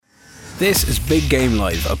This is Big Game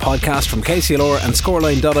Live, a podcast from KCLR and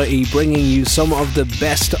Scoreline.ie, bringing you some of the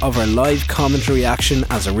best of our live commentary action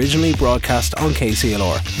as originally broadcast on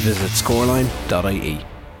KCLR. Visit Scoreline.ie.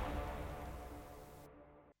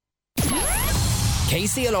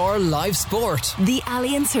 KCLR Live Sport. The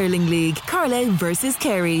Alliance Hurling League, Carlow versus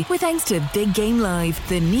Kerry. With thanks to Big Game Live,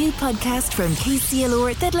 the new podcast from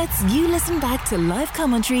KCLR that lets you listen back to live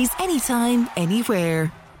commentaries anytime,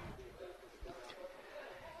 anywhere.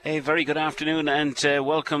 A very good afternoon and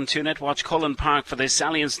welcome to Netwatch Cullen Park for this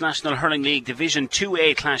Alliance National Hurling League Division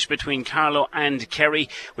 2A clash between Carlow and Kerry.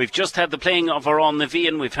 We've just had the playing of Oran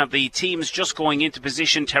Navian. We've had the teams just going into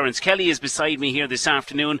position. Terence Kelly is beside me here this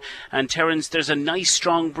afternoon. And Terence, there's a nice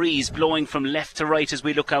strong breeze blowing from left to right as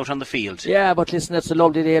we look out on the field. Yeah, but listen, it's a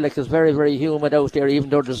lovely day. Like, it's very, very humid out there, even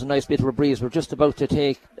though there's a nice bit of a breeze. We're just about to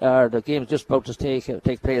the game's just about to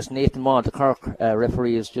take place. Nathan Maughan, the Cork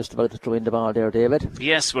referee, is just about to throw in the ball there, David.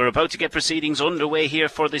 Yes, we're about to get proceedings underway here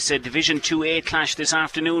for this Division 2A clash this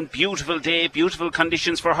afternoon. Beautiful day, beautiful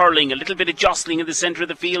conditions for hurling. A little bit of jostling in the centre of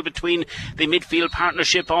the field between the midfield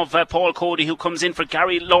partnership of Paul Cody, who comes in for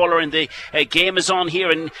Gary Lawler, and the game is on here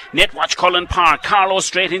in Netwatch Cullen Park. Carlow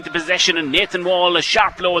straight into possession, and Nathan Wall, a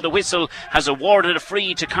sharp blow of the whistle, has awarded a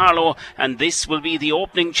free to Carlow, and this will be the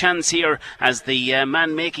opening chance here as the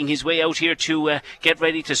man making his way out here to get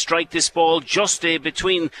ready to strike this ball just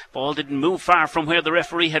between. Ball didn't move far from where the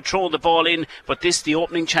referee had thrown the ball in, but this the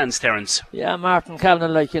opening chance, Terence. Yeah, Martin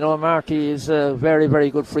Callan, Marty is a very,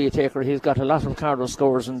 very good free taker. He's got a lot of Carlow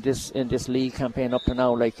scores in this league campaign up to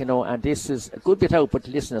now, and this is a good bit out, but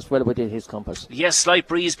listen, it's well within his compass. Yes, slight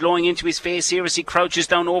breeze blowing into his face here as he crouches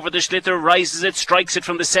down over the Schlitter, rises it, strikes it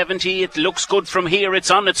from the 70. It looks good from here,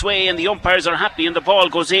 it's on its way, and the umpires are happy, and the ball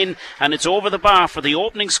goes in, and it's over the bar for the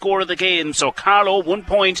opening score of the game. So Carlow 1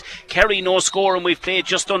 point, Kerry no score, and we've played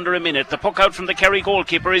just under a minute. The puck out from the Kerry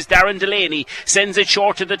goalkeeper is Darren Delaney, sends it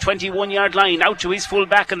short to the 21-yard line, out to his full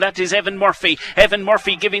back, and that is Evan Murphy. Evan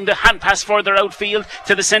Murphy giving the hand pass further outfield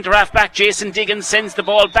to the centre half back. Jason Diggins sends the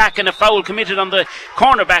ball back, and a foul committed on the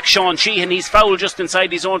cornerback Sean Sheehan. He's fouled just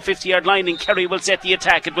inside his own 50-yard line, and Kerry will set the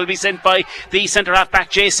attack. It will be sent by the centre half back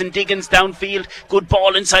Jason Diggins downfield. Good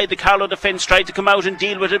ball inside the Carlow defence, tried to come out and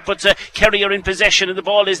deal with it, but Kerry are in possession, and the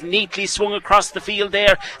ball is neatly swung across the field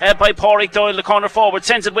there by Pádraig Doyle, the corner forward,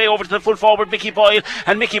 sends it way over to the full forward Mickey Boyle,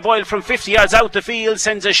 and Mickey Boyle from 50 yards out the field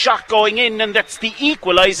sends a shot going in, and that's the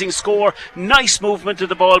equalising score. Nice movement of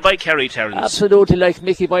the ball by Kerry, Terence. Absolutely, like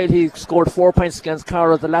Mickey Boyle, he scored 4 points against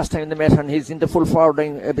Carlow the last time they met, and he's in the full forward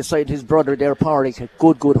line beside his brother there, Pádraig.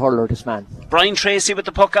 Good hurler, this man. Brian Tracy with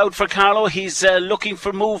the puck out for Carlow. He's looking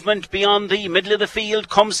for movement beyond the middle of the field,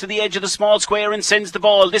 comes to the edge of the small square and sends the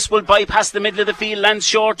ball. This will bypass the middle of the field, lands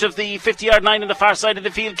short of the 50-yard line on the far side of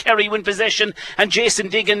the field. Kerry win possession, and Jason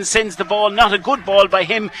Diggins sends the ball. Not a good ball by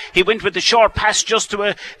him. He went with the short pass just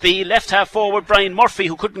to the left half forward Brian Murphy,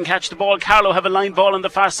 who couldn't catch the ball. Carlow have a line ball on the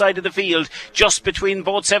far side of the field, just between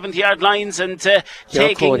both 70-yard lines, and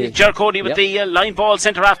taking Ger Cody with the line ball.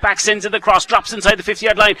 Centre half back sends it across, drops inside the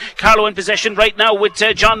 50-yard line. Carlow in possession right now with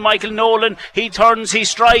John Michael Nolan. He turns, he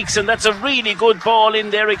strikes, and that's a really good ball in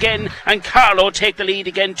there again, and Carlow take the lead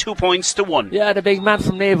again, 2 points to 1. Yeah, the big man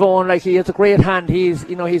from Navan, like, he has a great hand. He's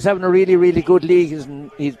having a really, really good league.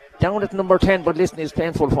 He's down at number 10, but listen, he's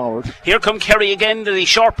playing full forward. Here come Kerry again. The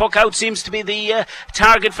short puck out seems to be the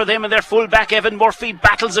target for them, and their full back Evan Murphy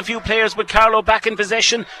battles a few players, but Carlow back in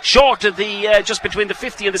possession, short of the just between the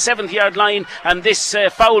 50 and the 70-yard line, and this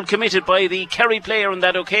foul committed by the Kerry player on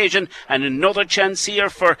that occasion. And another chance here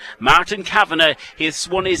for Martin Kavanagh. His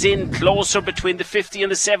one is in closer between the 50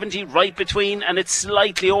 and the 70, right between, and it's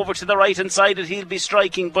slightly over to the right hand side that he'll be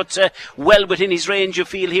striking, but well within his range, you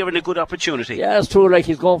feel, here, and a good opportunity. Yeah, it's true, like,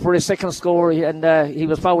 he's going for his second score, and he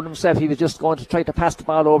was fouled himself. He was just going to try to pass the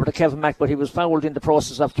ball over to Kevin Mack, but he was fouled in the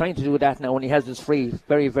process of trying to do that now, and he has his free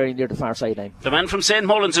very, very near the far sideline. The man from St.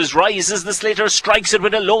 Mullins rises the Schlitter, strikes it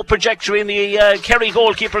with a low trajectory, and the Kerry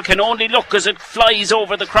goalkeeper can only look as it flies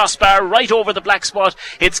over the crossbar, right over the black spot.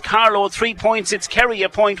 It's Carlow 3 points, it's Kerry a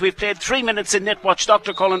point. We've played 3 minutes in Netwatch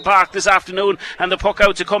Dr. Cullen Park this afternoon, and the puck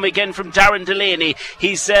out to come again from Darren Delaney.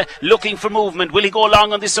 He's looking for movement. Will he go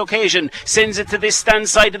long on this occasion? Sends it to this stand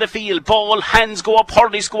side of the field. Ball, hands go up,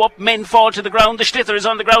 hurleys go up, men fall to the ground. The Schlitter is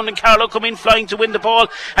on the ground, and Carlow come in flying to win the ball,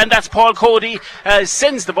 and that's Paul Cody.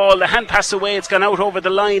 Sends the ball, the hand pass away, it's gone out over the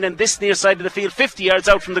line, and this near side of the field, 50 yards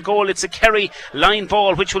out from the goal, it's a Kerry line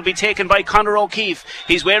ball, which will be taken by Conor O'Keefe.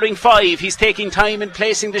 He's wearing 5. He's taking time in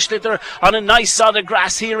placing the Schlitter on a nice solid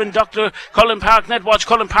grass here in Dr. Cullen Park, Netwatch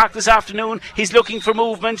Cullen Park this afternoon. He's looking for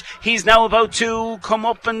movement. He's now about to come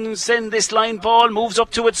up and send this line ball, moves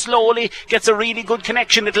up to it slowly, gets a really good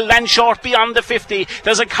connection possession. It'll land short beyond the 50.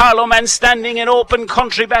 There's a Carlow man standing in open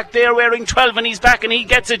country back there wearing 12 and he's back and he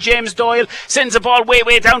gets it. James Doyle sends the ball way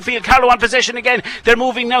downfield. Carlow on possession again. They're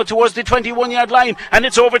moving now towards the 21-yard line and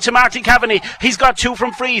it's over to Marty Kavanagh. He's got 2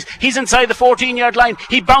 from frees. He's inside the 14-yard line.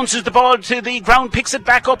 He bounces the ball to the ground, picks it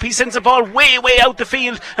back up. He sends the ball way out the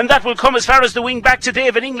field and that will come as far as the wing back to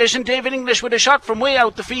David English, and David English with a shot from way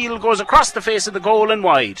out the field goes across the face of the goal and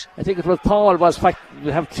wide. I think it was Paul. In fact,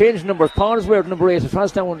 we have changed numbers. Paul's wearing number 8. It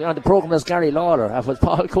was down on the programme as Gary Lawler. It was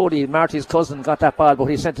Paul Cody, Marty's cousin, got that ball, but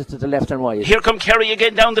he sent it to the left and wide. Here come Kerry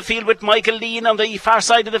again down the field with Michael Lean on the far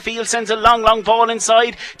side of the field, sends a long ball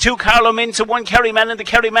inside. 2 Carlow men to 1 Kerry man, and the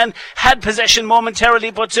Kerry man had possession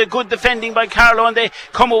momentarily, but good defending by Carlow, and they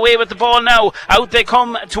come away with the ball now. Out they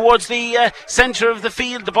come towards the centre of the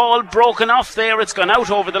field. The ball broken off there. It's gone out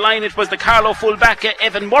over the line. It was the Carlow fullback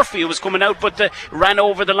Evan Murphy who was coming out, but ran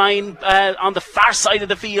over the line on the far side of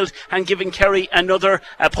the field and giving Kerry another.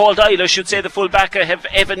 Paul Doyle, I should say, the fullback, have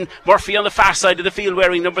Evan Murphy on the far side of the field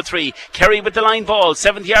wearing number 3. Kerry with the line ball,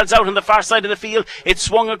 70 yards out on the far side of the field. It's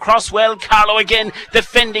swung across well. Carlow again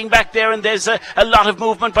defending back there, and there's a lot of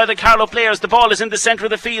movement by the Carlow players. The ball is in the centre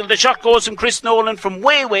of the field. The shot goes from Chris Nolan from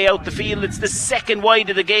way out the field. It's the second wide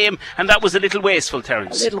of the game, and that was a little wasteful,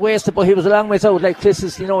 Terence. A little wasted, but he was a long ways out. Like Chris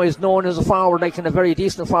is, is known as a forward, like, and a very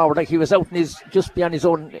decent forward. Like, he was out and he's just beyond his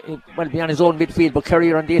own midfield, but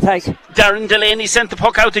Kerry are on the attack. Darren Delaney sent the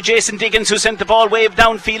puck out to Jason Diggins, who sent the ball way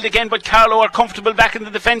downfield again, but Carlow are comfortable back in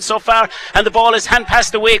the defence so far, and the ball is hand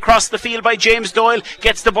passed away across the field by James Doyle.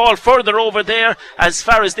 Gets the ball further over there. As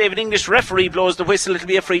far as David English referee blows the whistle, it'll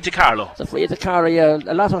be a free to Carlow. It's a free to Carlow.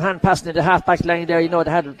 A lot of hand passing in the half back line there.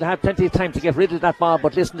 They had plenty of time to get rid of that ball,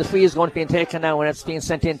 but listen, the free is going to be taken now and it's being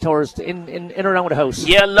sent in towards in around the house.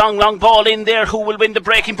 Yeah, long ball in there. Who will win the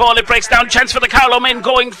breaking ball? It breaks down. Chance for the Carlow men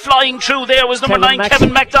going flying through there was number 9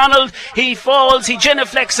 Kevin MacDonald. He falls, he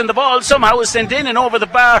genuflects, and the ball somehow is sent in and over the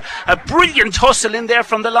bar. A brilliant hustle in there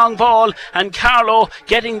from the long ball, and Carlow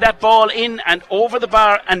getting that ball in and over the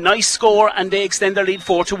bar. A nice score, and they extend their lead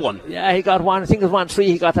 4-1. Yeah, he got one. I think it was 1-3.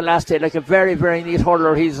 He got the last day, like a very neat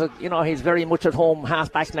hurler. He's he's very much at home,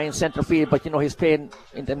 half back line, centre field, but he's playing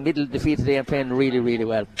in the middle of the field today and playing really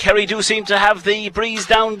well. Kerry do seem to have the breeze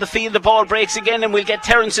down the field. The ball breaks again, and we'll get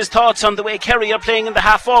Terence's thoughts on the way Kerry are playing in the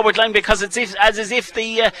half forward line, because it's as if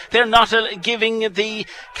they're not giving the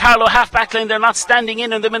Carlow half back line, they're not standing in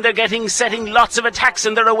them, and they're setting lots of attacks,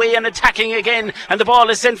 and they're away and attacking again, and the ball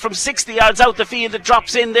is sent from 60 yards out the field. It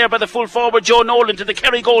drops in there by the full forward Joe Nolan to the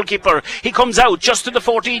Kerry goalkeeper. He comes out just to the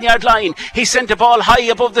 14-yard line. He sent the ball high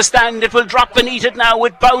above the stand. It will drop beneath it now.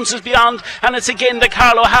 It bounces beyond, and it's again the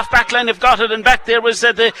Carlow half back line have got it, and back there was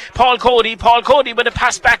the Paul Cody with a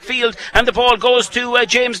pass backfield, and the ball goes to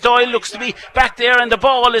James Doyle. Looks to be back there, and the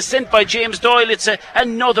ball is sent by James Doyle. It's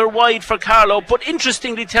another wide for Carlow, but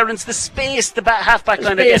interestingly, Terence, the space the half back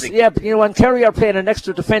line are getting. Yeah, but when Kerry are playing an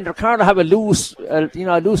extra defender, Carlow have a loose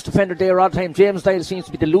defender there all the time. James Doyle seems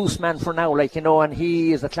to be the loose man for now, and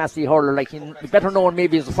he is a classy hurler. You better known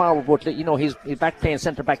maybe as a forward, but he's back playing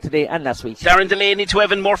centre back today and last week. Darren Delaney to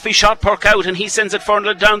Evan Murphy, shot perk out, and he sends it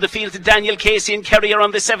further down the field to Daniel Casey, and Kerry are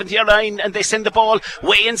on the 70-yard line, and they send the ball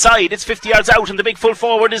way inside. It's 50 yards out, and the big full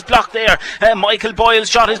forward is blocked there. Michael Boyle's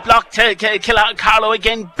shot is blocked. Carlow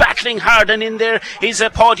again battling hard, and in there is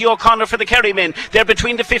Paddy O'Connor for the Kerry men. They're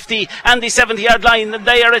between the 50 and the 70-yard line, and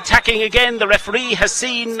they are attacking again. The referee has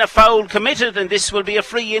seen a foul committed, and this will be a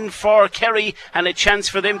free in for Kerry, and a chance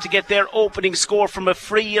for them to get their opening score from a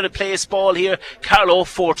free and a place ball here. Carlow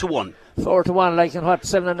 4-1. 4-1, in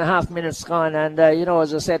 7.5 minutes gone, and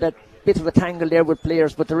as I said, that bit of a tangle there with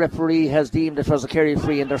players, but the referee has deemed it was a Kerry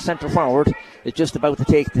free, and their centre forward is just about to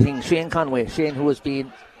take the thing. Shane Conway, who has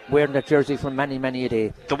been wearing that jersey for many a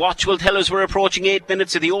day. The watch will tell us we're approaching 8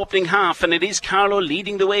 minutes of the opening half, and it is Carlow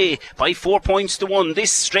leading the way by 4 points to 1.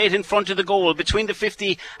 This straight in front of the goal between the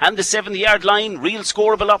 50 and the 70-yard line. Real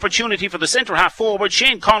scoreable opportunity for the centre half forward.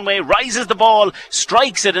 Shane Conway rises the ball,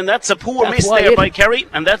 strikes it, and that's a poor miss there by Kerry,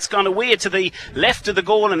 and that's gone away to the left of the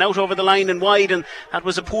goal and out over the line and wide, and that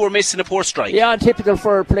was a poor miss and a poor strike. Yeah, and typical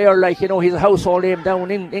for a player he's a household name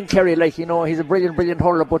down in Kerry, he's a brilliant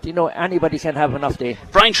hurler, but anybody can have an off day.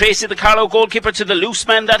 Brian Tracy, the Carlow goalkeeper, to the loose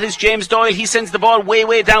man, that is James Doyle. He sends the ball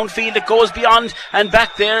way downfield. It goes beyond, and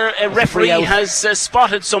back there a referee has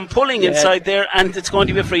spotted some pulling inside there, and it's going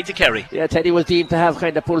to be a free to Kerry. Yeah, Teddy was deemed to have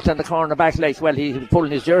kind of pulled on the corner back, he was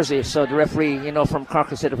pulling his jersey, so the referee from Cork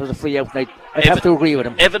said it was a free out, and I'd have to agree with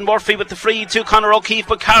him. Evan Murphy with the free to Conor O'Keefe,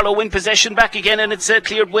 but Carlow win possession back again, and it's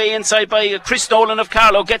cleared way inside by Chris Nolan of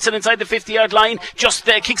Carlow. Gets it inside the 50-yard line, just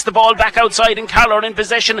kicks the ball back outside, and Carlow are in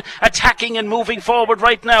possession, attacking and moving forward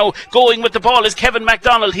right it now. Going with the ball is Kevin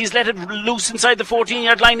MacDonald. He's let it loose inside the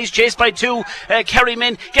 14-yard line. He's chased by two Kerry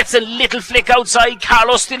men. Gets a little flick outside.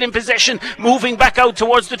 Carlo still in possession, moving back out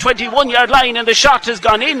towards the 21-yard line, and the shot has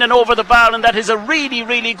gone in and over the bar, and that is a really,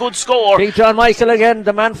 really good score. Big John Michael again,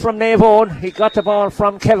 the man from Naveown. He got the ball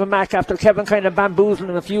from Kevin Mack after Kevin kind of bamboozled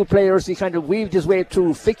him a few players. He kind of weaved his way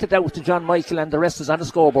through, flicked it out to John Michael, and the rest is on the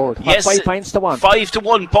scoreboard. Yes, 5 points to 1.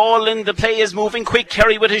 5-1. Ball in the play is moving quick.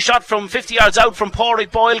 Kerry with his shot from 50 yards out from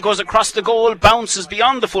Pádraig Boyle, goes across the goal, bounces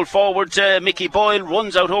beyond the full forward. Mickey Boyle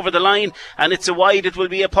runs out over the line, and it's a wide. It will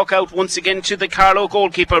be a puck out once again to the Carlow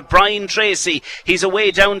goalkeeper, Brian Tracy. He's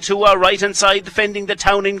away down to our right hand side, defending the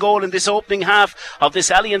Town in goal in this opening half of this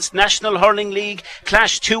Alliance National Hurling League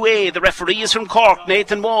Clash 2A. The referee is from Cork,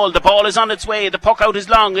 Nathan Wall. The ball is on its way. The puck out is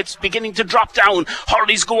long. It's beginning to drop down.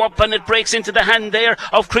 Hurleys go up, and it breaks into the hand there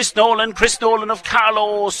of Chris Nolan. Chris Nolan of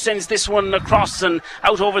Carlow sends this one across and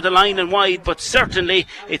out over the line and wide, but certainly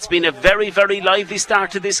it's been a very, very lively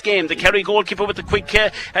start to this game. The Kerry goalkeeper with the quick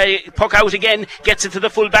puck out again, gets it to the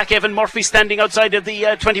full-back Evan Murphy, standing outside of the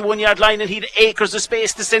 21-yard line, and he had acres of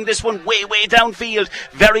space to send this one way, way downfield,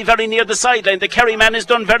 very, very near the sideline. The Kerry man has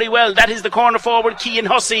done very well. That is the corner forward, Cian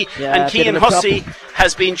Hussey, and Cian Hussey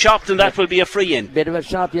has been chopped, and that will be a free in. Bit of a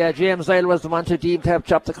chop, yeah. James Lyle was the one to deem to have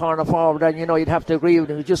chopped the corner forward, and you'd have to agree with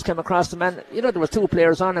him. He just came across the man. There were two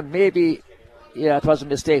players on him. Maybe it was a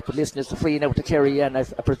mistake, but listen, it's a free now to Kerry, and I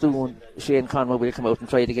presume Shane Conway will come out and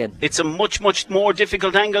try it again. It's a much, much more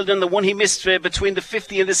difficult angle than the one he missed between the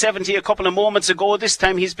 50 and the 70 a couple of moments ago. This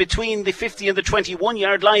time he's between the 50 and the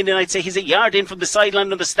 21-yard line, and I'd say he's a yard in from the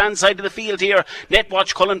sideline on the stand side of the field here.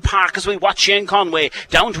 Netwatch Cullen Park as we watch Shane Conway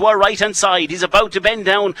down to our right-hand side. He's about to bend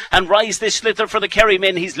down and rise this sliotar for the Kerry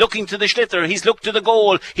men. He's looking to the sliotar. He's looked to the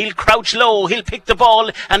goal. He'll crouch low. He'll pick the ball,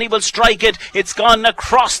 and he will strike it. It's gone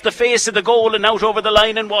across the face of the goal and out over the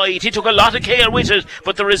line and wide. He took a lot of care with it,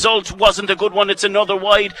 but the result wasn't a good one. It's another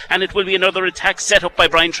wide, and it will be another attack set up by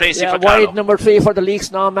Brian Tracy for Carlow. Wide number 3 for the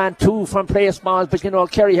Leaks now, man. 2 from place balls, but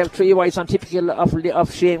Kerry have 3 wides on typical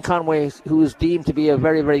of Shane Conway, who is deemed to be a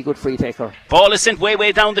very, very good free taker. Ball is sent way,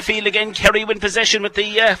 way down the field again. Kerry win possession with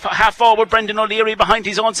the half forward Brendan O'Leary behind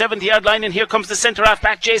his own 70-yard line, and here comes the centre half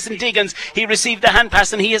back Jason Diggins. He received the hand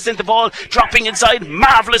pass, and he has sent the ball dropping inside.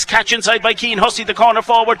 Marvellous catch inside by Cian Hussey, the corner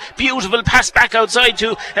forward. Beautiful pass back outside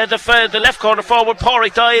to the left corner forward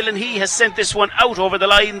Pádraig Doyle, and he has sent this one out over the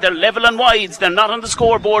line. They're level and wides. They're not on the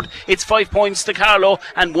scoreboard. It's 5 points to Carlow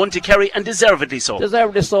and 1 to Kerry, and deservedly so.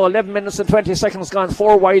 11 minutes and 20 seconds gone,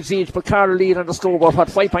 4 wides each, but Carlow lead on the scoreboard.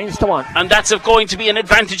 5 points to 1. And that's going to be an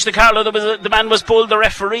advantage to Carlow. The man was pulled. The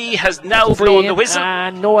referee has now blown the whistle.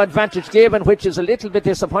 And no advantage given, which is a little bit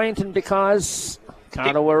disappointing because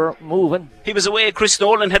Carlow were moving. He was away. Chris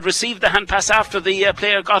Nolan had received the hand pass after the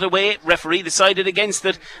player got away. Referee decided against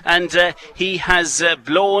it, and he has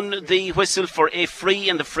blown the whistle for a free,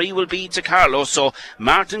 and the free will be to Carlow. So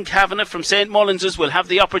Martin Kavanagh from St. Mullins's will have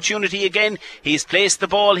the opportunity again. He's placed the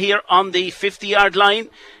ball here on the 50-yard line.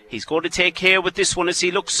 He's going to take care with this one as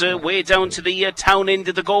he looks way down to the Town end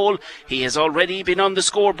of the goal. He has already been on the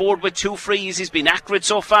scoreboard with 2 frees. He's been accurate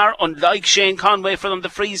so far, unlike Shane Conway for them, the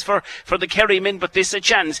frees for the Kerry men, but this a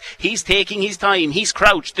chance. He's taking his time. He's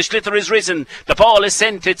crouched. The sliotar is risen. The ball is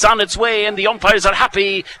sent. It's on its way, and the umpires are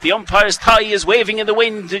happy. The umpire's tie is waving in the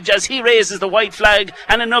wind as he raises the white flag,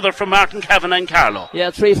 and another from Martin Kavanagh and Carlow.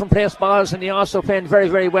 Yeah, 3 from place balls, and he also played very,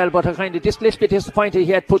 very well, but I'm kind of just a little bit disappointed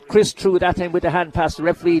he had put Chris through that time with the hand pass. The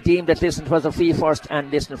referee deemed that it was a free first, and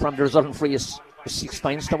listen, from the resultant free is 6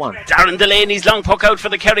 points to 1. Darren Delaney's long puck out for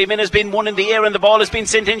the Kerry men has been won in the air, and the ball has been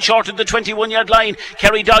sent in short of the 21-yard line.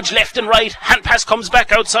 Kerry dodge left and right. Hand pass comes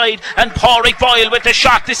back outside, and Pádraig Boyle with the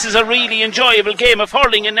shot. This is a really enjoyable game of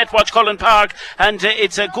hurling in Netwatch Cullen Park, and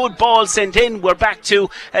it's a good ball sent in. We're back to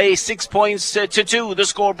a 6 points to 2. The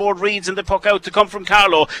scoreboard reads, and the puck out to come from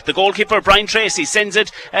Carlow. The goalkeeper Brian Tracy sends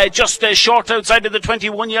it just short outside of the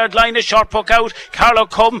 21-yard line. A short puck out. Carlow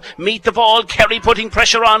come meet the ball. Kerry putting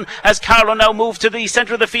pressure on as Carlow now move to the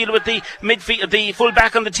centre of the field with the midfield, the full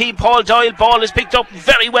back on the team, Paul Doyle. Ball is picked up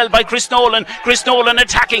very well by Chris Nolan. Chris Nolan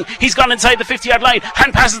attacking. He's gone inside the 50-yard line.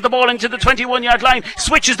 Hand passes the ball into the 21-yard line.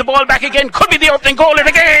 Switches the ball back again. Could be the opening goal of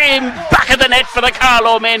the game. Back of the net for the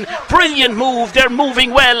Carlow men. Brilliant move. They're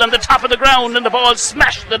moving well on the top of the ground, and the ball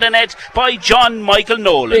smashed to the net by John Michael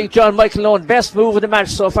Nolan. Big John Michael Nolan. Best move of the match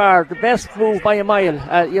so far. The best move by a mile.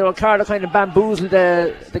 Carlow kind of bamboozled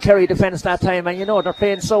the Kerry defence that time, and they're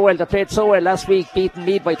playing so well. They played so well last last week beaten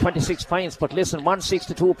Meath by 26 points, but listen, 1-6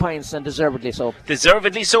 to 2 points, and deservedly so.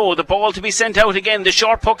 Deservedly so. The ball to be sent out again. The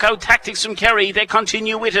short puck out tactics from Kerry. They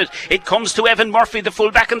continue with it. It comes to Evan Murphy, the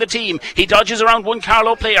fullback in the team. He dodges around one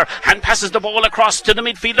Carlow player and passes the ball across to the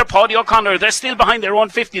midfielder, Paddy O'Connor. They're still behind their own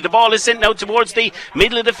 50. The ball is sent out towards the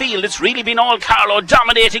middle of the field. It's really been all Carlow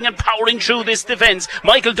dominating and powering through this defence.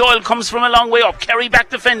 Michael Doyle comes from a long way up. Kerry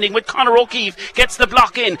back defending with Conor O'Keefe. Gets the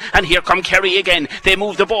block in, and here come Kerry again. They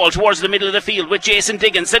move the ball towards the middle of the field with Jason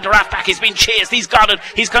Diggins, centre half back. He's been chased. He's got it.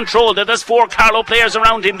 He's controlled it. There's 4 Carlow players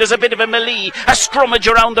around him. There's a bit of a melee, a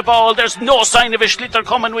scrummage around the ball. There's no sign of a Schlitter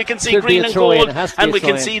coming. We can see green and gold, and we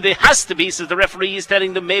can see there has to be, says the referee is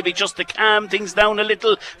telling them, maybe just to calm things down a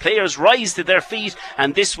little. Players rise to their feet,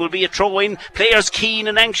 and this will be a throw-in. Players keen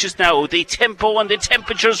and anxious now. The tempo and the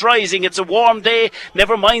temperature's rising. It's a warm day.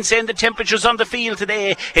 Never mind saying the temperature's on the field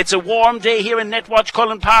today. It's a warm day here in Netwatch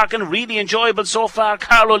Cullen Park, and really enjoyable so far.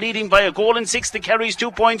 Carlow leading by a goal and 6 to Kerry's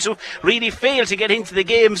 2 points, who really failed to get into the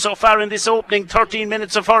game so far in this opening 13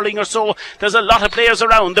 minutes of hurling or so. There's a lot of players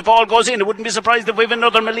around. The ball goes in. I wouldn't be surprised if we have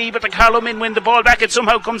another melee, but the Carlow men win the ball back. It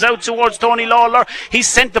somehow comes out towards Tony Lawler. He's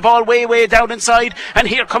sent the ball way down inside, and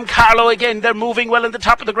here come Carlow again. They're moving well in the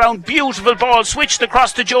top of the ground. Beautiful ball switched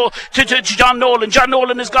across to John Nolan. John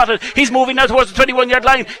Nolan has got it. He's moving now towards the 21-yard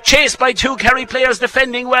line, chased by 2 Kerry players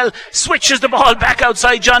defending well. Switches the ball back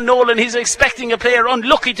outside John Nolan. He's expecting a player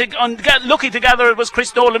unlucky to gather it was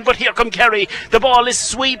Chris Nolan, but here come Kerry. The ball is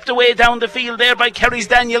swept away down the field there by Kerry's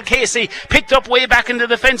Daniel Casey, picked up way back into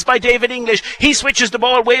the fence by David English. He switches the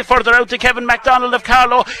ball way further out to Kevin MacDonald of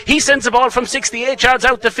Carlow. He sends the ball from 68 yards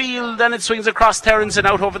out the field, and it swings across Terence and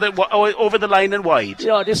out over the line and wide.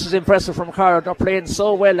 Yeah, this is impressive from Carlow. They're playing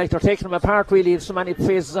so well, like they're taking them apart really in so many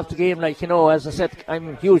phases of the game. Like, you know, as I said,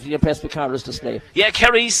 I'm hugely impressed with Carlow's display. Yeah,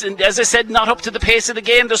 Kerry's, as I said, not up to the pace of the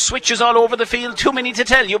game. There's switches all over the field, too many to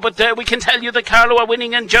tell you, but we can tell you that Carlow are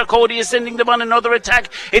winning, and Jercody is sending them on another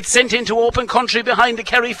attack. It's sent into open country behind the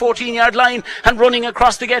Kerry 14-yard line, and running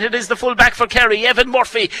across to get it is the full-back for Kerry. Evan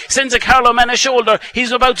Murphy sends a Carlow man a shoulder.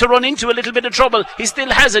 He's about to run into a little bit of trouble. He still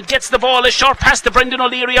has it, gets the ball, a short pass to Brendan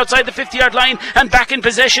O'Leary outside the 50-yard line, and back in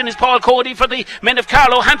possession is Paul Cody for the men of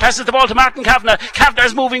Carlow. Hand passes the ball to Martin Kavanagh.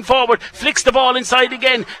 Kavanagh's moving forward, flicks the ball inside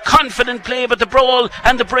again. Confident play, but the brawl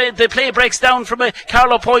and the play breaks down from a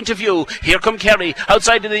Carlow point of view. Here come Kerry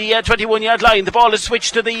outside of the 21-yard line. The ball is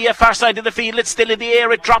switched to the far side of the field. It's still in the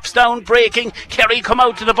air. It drops down, breaking. Kerry come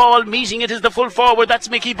out to the ball. Meeting it is the full forward. That's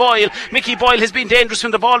Mickey Boyle. Mickey Boyle has been dangerous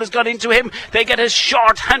when the ball has gone into him. They get a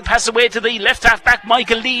short hand pass away to the left half back,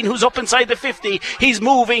 Michael Lean, who's up inside the 50. He's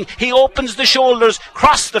moving. He opens the shoulders,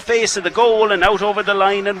 cross the face of the goal, and out over the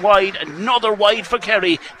line and wide. Another wide for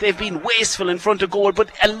Kerry. They've been wasteful in front of goal, but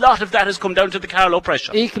a lot of that has come down to the Carlow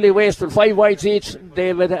pressure. Equally wasteful, 5 wides each,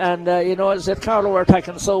 David, and you know, as I said, Carlow were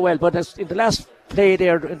attacking so well, but as in the last play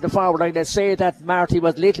there in the forward line, they say that Marty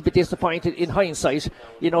was a little bit disappointed in hindsight.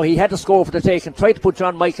 You know, he had to score for the take and tried to put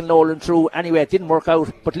John Michael Nolan through. Anyway, it didn't work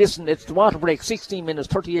out. But listen, it's the water break, 16 minutes,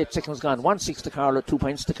 38 seconds gone, 1-6 to Carlow, 2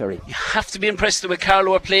 points to Kerry. You have to be impressed with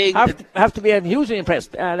Carlow are playing. Have to be hugely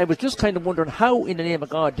impressed. And I was just kind of wondering how, in the name of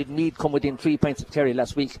God, did Meath come within 3 points of Kerry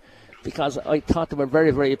last week? Because I thought they were very,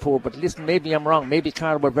 very poor. But listen, maybe I'm wrong. Maybe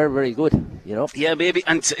Carlow were very, very good, you know. Yeah, maybe.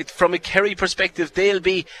 And from a Kerry perspective,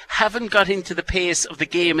 haven't got into the pace of the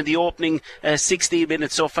game in the opening 16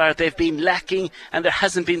 minutes so far. They've been lacking, and there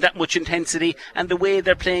hasn't been that much intensity. And the way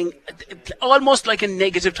they're playing, almost like a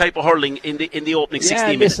negative type of hurling in the opening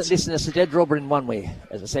 16 minutes. Listen, it's a dead rubber in one way.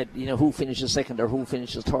 As I said, you know, who finishes second or who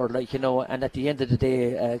finishes third, like, you know. And at the end of the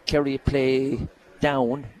day, Kerry play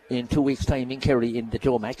down in 2 weeks' time in Kerry in the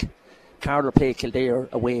Joe Mac. Carlow play Kildare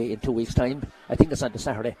away in 2 weeks' time. I think it's on the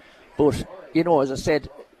Saturday. But, you know, as I said,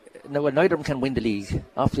 neither of them can win the league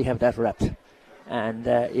after they have that wrapped. And,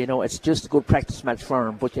 you know, it's just a good practice match for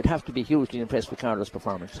them. But you'd have to be hugely impressed with Carlow's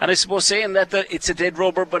performance. And I suppose saying that it's a dead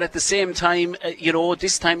rubber, but at the same time, you know,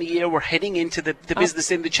 this time of year we're heading into the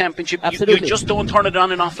business in the championship. You just don't turn it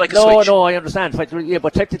on and off like a switch. No, I understand.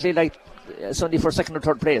 But technically, like, it's only for second or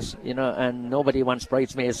third place, you know, and nobody wants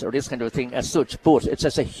bridesmaids or this kind of thing as such. But it's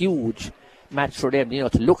just a huge match for them, you know,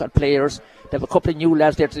 to look at players. They have a couple of new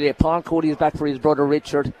lads there today. Paul Cody is back for his brother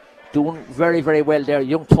Richard, doing very, very well there.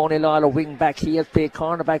 Young Tony Lawler, wing back. He has played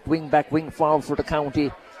cornerback, wing back, wing forward for the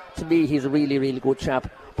county. To me, he's a really, really good chap.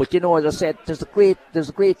 But, you know, as I said, there's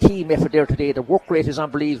a great team effort there today. The work rate is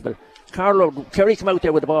unbelievable. Kerry came out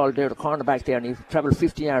there with the ball there, the cornerback there, and he travelled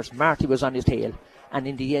 50 yards. Marty was on his tail, and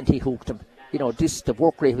in the end he hooked him. the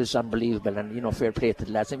work rate was unbelievable, and fair play to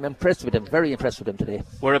the lads. I'm impressed with them, very impressed with them today.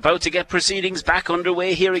 We're about to get proceedings back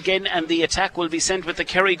underway here again, and the attack will be sent with the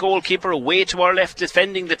Kerry goalkeeper away to our left,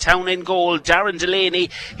 defending the town end goal, Darren Delaney.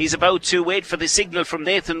 He's about to wait for the signal from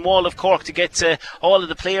Nathan Wall of Cork to get all of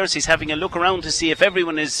the players. He's having a look around to see if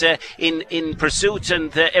everyone is in pursuit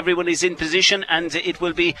and everyone is in position, and it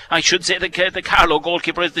will be, I should say, the Carlow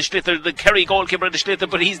goalkeeper is the Schlitter, the Kerry goalkeeper is the Schlitter,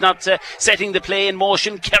 but he's not setting the play in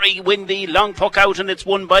motion. Kerry win the long puck out, and it's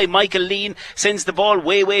won by Michael Lean. Sends the ball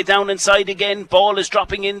way down inside again. Ball is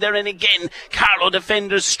dropping in there, and again Carlow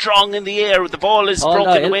defenders strong in the air. The ball is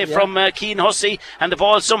broken away from Keane Hussey, and the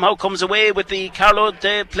ball somehow comes away with the Carlow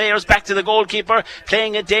players back to the goalkeeper,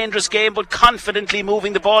 playing a dangerous game but confidently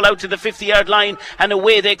moving the ball out to the 50-yard line, and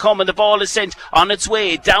away they come, and the ball is sent on its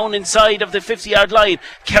way down inside of the 50-yard line.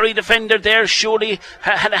 Kerry defender there surely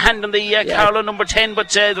had a hand on the Carlow number 10, but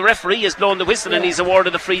the referee has blown the whistle and he's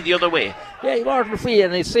awarded the free the other way. Yeah, he awarded the free,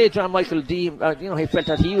 and I say John Michael Dean, he felt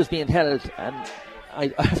that he was being held, and I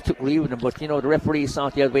have to agree with him, but the referee saw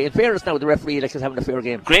it the other way. In fairness now, the referee is having a fair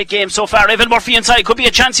game. Great game so far. Evan Murphy inside. Could be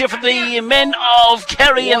a chance here for the men of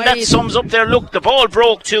Kerry, and that sums up their look. The ball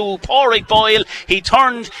broke to Pádraig Boyle. He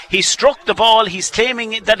turned, he struck the ball. He's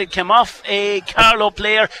claiming that it came off a Carlow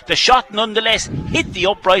player. The shot nonetheless hit the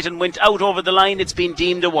upright and went out over the line. It's been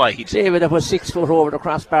deemed a wide. David, it was 6 foot over the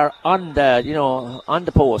crossbar on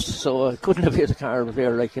the post, so it couldn't have hit a Carlow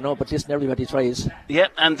player, but listen, everybody tries. Yeah,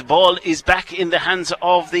 and the ball is back in the hands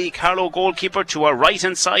of the Carlow goalkeeper. To our right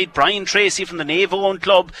hand side, Brian Tracy from the Navan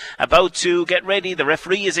Club, about to get ready. The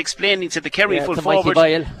referee is explaining to the Kerry full forward,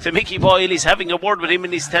 to Mickey Boyle. He's having a word with him,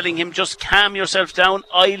 and he's telling him, just calm yourself down.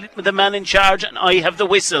 I'm the man in charge and I have the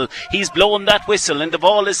whistle. He's blown that whistle, and the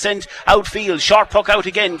ball is sent outfield. Short puck out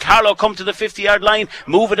again. Carlow come to the 50-yard line,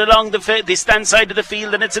 move it along the stand side of the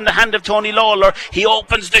field, and it's in the hand of Tony Lawler. He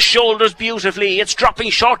opens the shoulders beautifully. It's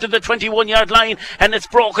dropping short of the 21-yard line, and it's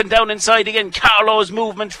broken down inside again. Carlow's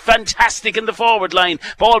movement fantastic in the forward line.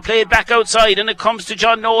 Ball played back outside, and it comes to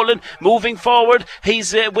John Nolan moving forward.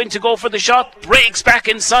 He's went to go for the shot, breaks back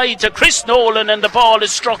inside to Chris Nolan, and the ball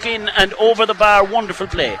is struck in and over the bar. Wonderful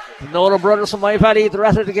play. Nolan brothers from My Valley, they're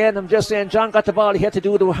at it again. I'm just saying, John got the ball. He had to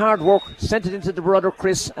do the hard work, sent it into the brother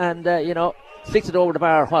Chris, and flicked it over the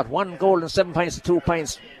bar. 1 goal and 7 pints to 2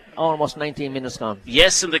 pints. Almost 19 minutes gone.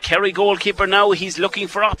 Yes, and the Kerry goalkeeper now, he's looking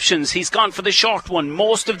for options. He's gone for the short one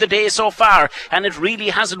most of the day so far, and it really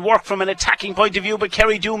hasn't worked from an attacking point of view, but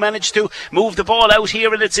Kerry do manage to move the ball out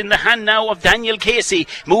here, and it's in the hand now of Daniel Casey.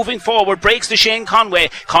 Moving forward, breaks to Shane Conway.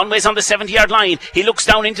 Conway's on the 70-yard line. He looks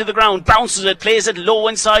down into the ground, bounces it, plays it low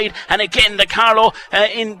inside, and again the Carlow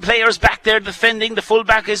in players back there defending. The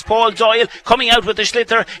fullback is Paul Doyle, coming out with the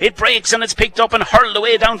Schlitter. It breaks, and it's picked up and hurled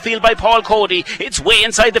away downfield by Paul Cody. It's way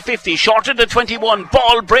inside the 50, short of the 21.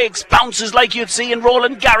 Ball breaks, bounces like you'd see in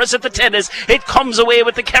Roland Garris at the tennis. It comes away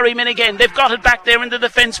with the Kerry men again. They've got it back there in the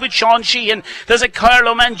defence with Sean Sheehan. There's a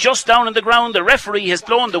Carlow man just down on the ground. The referee has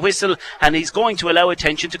blown the whistle, and he's going to allow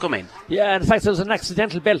attention to come in. Yeah, in fact, there was an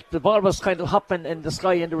accidental belt. The ball was kind of hopping in the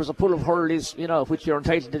sky, and there was a pull of hurleys, which you're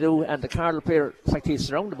entitled to do, and the Carlow player, in fact, he's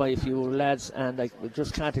surrounded by a few lads, and I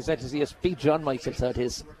just can't exactly see it. Big John Michael, that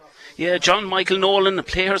is. Yeah, John Michael Nolan, the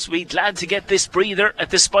players, we glad to get this breather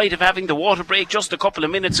despite of having the water break just a couple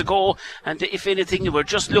of minutes ago. And if anything, we're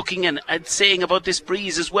just looking and saying about this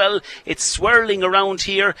breeze as well. It's swirling around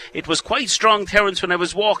here. It was quite strong, Terence, when I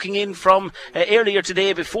was walking in from earlier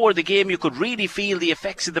today before the game. You could really feel the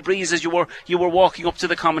effects of the breeze as you were walking up to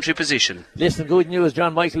the commentary position. Listen, good news.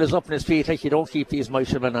 John Michael is up on his feet. You don't keep these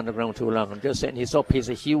Michelin on the ground too long. I'm just saying, he's up. He's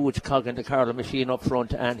a huge cog in the Carlow machine up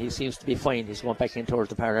front, and he seems to be fine. He's going back in towards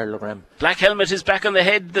the parallelogram. Black helmet is back on the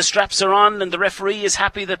head, the straps are on, and the referee is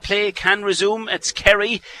happy that play can resume. It's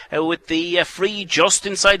Kerry with the free just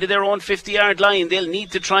inside of their own 50-yard line. They'll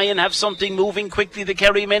need to try and have something moving quickly. The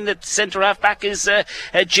Kerry men, the centre half back is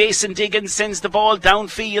Jason Diggins, sends the ball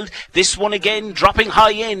downfield. This one again dropping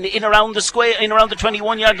high in around the square, in around the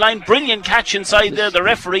 21-yard line. Brilliant catch inside there. The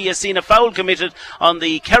referee has seen a foul committed on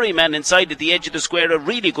the Kerry man inside at the edge of the square. A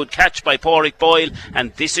really good catch by Pádraig Boyle,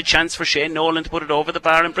 and this a chance for Shane Nolan to put it over the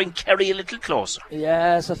bar and bring Kerry a little closer.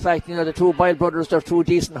 Yeah, it's a fact. The two Boyle brothers, they're two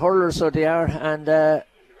decent hurlers, so they are, and there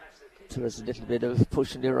was a little bit of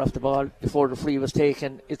pushing there off the ball before the free was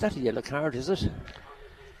taken. Is that a yellow card, is it?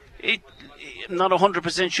 not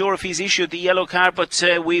 100% sure if he's issued the yellow card, but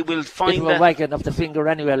we will find that. Wagging of the finger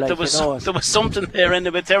anyway. Like, there was something there in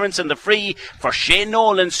the Terence, and the free for Shane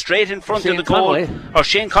Nolan straight in front of the goal. Or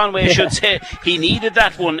Shane Conway, I should say. He needed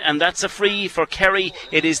that one, and that's a free for Kerry.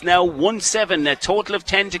 It is now 1-7, a total of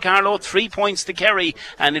 10 to Carlow, 3 points to Kerry,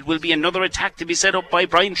 and it will be another attack to be set up by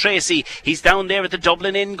Brian Tracy. He's down there at the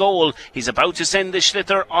Dublin end goal. He's about to send the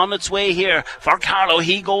Schlitter on its way here for Carlow.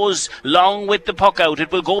 He goes long with the puck out.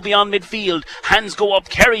 It will go beyond midfield. Hands go up.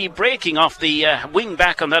 Kerry breaking off the wing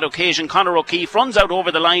back on that occasion. Conor O'Keefe runs out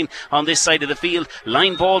over the line on this side of the field.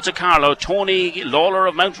 Line ball to Carlow. Tony Lawler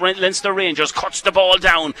of Mount Leinster Rangers cuts the ball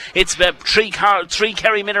down. It's three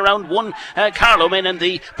Kerry men around one Carlow men, and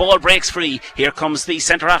the ball breaks free. Here comes the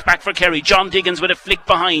centre half back for Kerry. John Diggins with a flick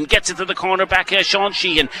behind. Gets it to the corner back. Sean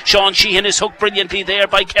Sheehan. Sean Sheehan is hooked brilliantly there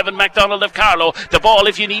by Kevin MacDonald of Carlow. The ball,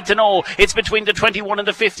 if you need to know, it's between the 21 and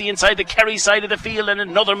the 50 inside the Kerry side of the field, and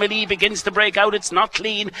another melee begins to break out. It's not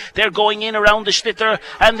clean. They're going in around the Schlitter,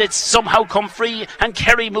 and it's somehow come free, and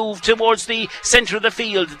Kerry move towards the centre of the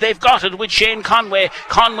field. They've got it with Shane Conway.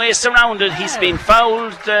 Conway surrounded. He's been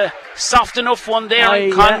fouled. Soft enough one there,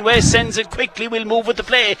 and Conway sends it quickly. We'll move with the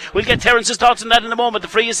play. We'll get Terence's thoughts on that in a moment. The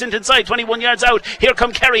free is sent inside, 21 yards out. Here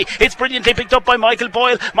come Kerry. It's brilliantly picked up by Michael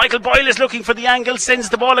Boyle. Michael Boyle is looking for the angle, sends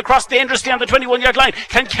the ball across dangerously on the 21-yard line.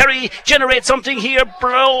 Can Kerry generate something here?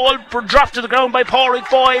 Ball dropped to the ground by Pádraig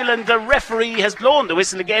Boyle, and the referee has blown the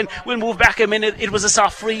whistle again. We'll move back a minute. It was a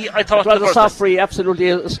soft free, I thought. It was a soft free,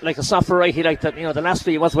 absolutely, like a soft free. He liked that. The last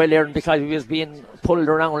free was well earned because he was being pulled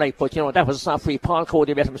around, but that was a soft free. Paul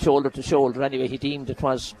Cody met him shoulder to shoulder. Anyway, he deemed it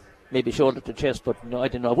was maybe shoulder to chest, but no, I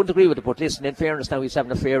don't know. I wouldn't agree with it, but listen, in fairness, now he's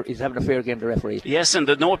having a fair game, the referee. Yes, and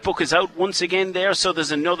the notebook is out once again there, so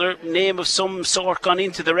there's another name of some sort gone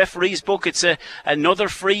into the referee's book. It's another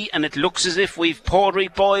free, and it looks as if we've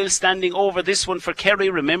Pádraig Boyle standing over this one for Kerry.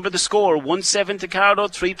 Remember the score, 1-7 to Carlow,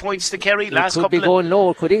 3 points to Kerry. Could be going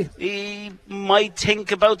low, could he? He might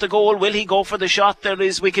think about the goal. Will he go for the shot? There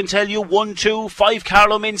is, we can tell you, 1-2, 5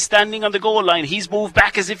 Carlow men standing on the goal line. He's moved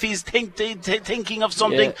back as if he's thinking of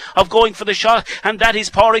something, of going for the shot, and that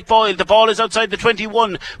is Pádraig Boyle. The ball is outside the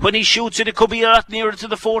 21. When he shoots it, it could be a lot nearer to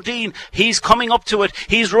the 14. He's coming up to it.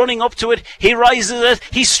 He's running up to it. He rises it.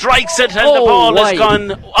 He strikes it, and the ball has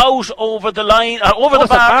gone out over the line, over the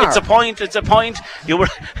bar. It's a point.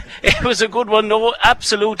 It was a good one. No,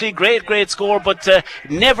 absolutely great score, but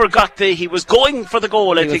never got he was going for the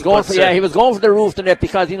goal. He was going for the roof of the net,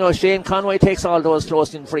 because Shane Conway takes all those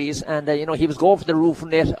close-in frees, and he was going for the roof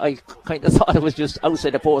of the net. I kind of thought it was just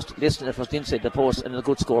outside the post. Listen, it was inside the post, and a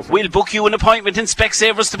good score. We'll book you an appointment in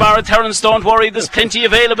Specsavers tomorrow, Terence. Don't worry, there's plenty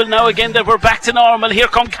available now again that we're back to normal. Here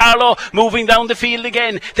come Carlow moving down the field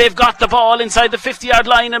again. They've got the ball inside the 50-yard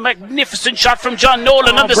line. A magnificent shot from John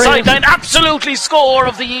Nolan on the sideline. Absolutely score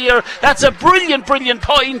of the year. That's a brilliant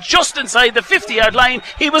point just inside the 50-yard line.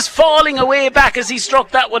 He was falling away back as he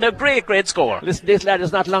struck that one. A great score. Listen, this lad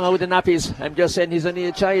is not long out with the nappies. I'm just saying, he's only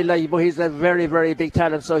a child, but he's a very, very big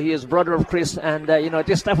talent. So he is brother of Chris, and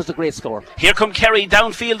that was a great score. Here come Kerry,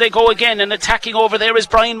 downfield they go again, and attacking over there is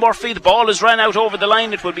Brian Murphy. The ball has run out over the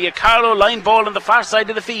line. It will be a Carlow line ball on the far side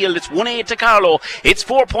of the field. It's 1-8 to Carlow. It's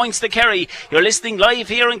 4 points to Kerry. You're listening live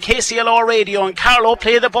here on KCLR Radio, and Carlow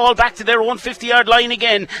play the ball back to their own 50-yard line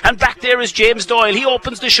again, and back there is James Doyle. He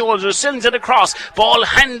opens the shoulders, sends it across. Ball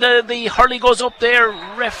handed, the hurley goes up there.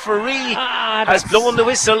 Referee has blown the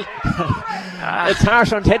whistle. It's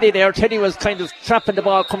harsh on Teddy there. Teddy was kind of trapping the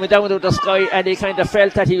ball coming down to the sky, and he kind of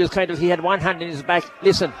felt that he had one hand in his back.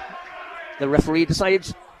 Listen, the referee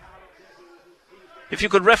decides. If you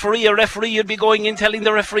could referee a referee, you'd be going in telling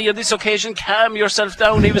the referee on this occasion, calm yourself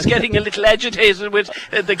down. He was getting a little agitated with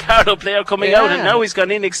the Carlow player coming out, and now he's gone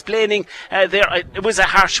in explaining it was a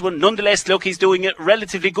harsh one. Nonetheless, look, he's doing a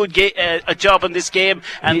relatively good a job in this game,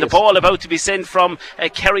 and the ball about to be sent from a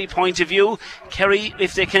Kerry point of view. Kerry,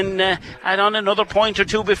 if they can add on another point or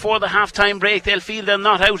two before the half-time break, they'll feel they're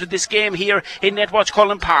not out of this game here in Netwatch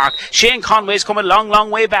Cullen Park. Shane Conway's come a long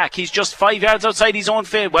way back. He's just 5 yards outside his own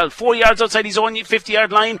 4 yards outside his own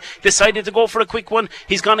 50-yard line. Decided to go for a quick one.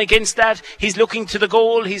 He's gone against that. He's looking to the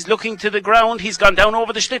goal. He's looking to the ground. He's gone down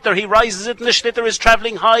over the Schlitter. He rises it, and the Schlitter is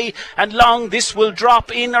travelling high and long. This will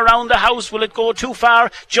drop in around the house. Will it go too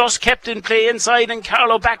far? Just kept in play inside, and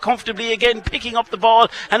Carlow back comfortably again, picking up the ball,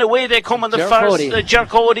 and away they come on the first.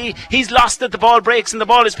 Jercody. He's lost it. The ball breaks, and the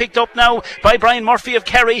ball is picked up now by Brian Murphy of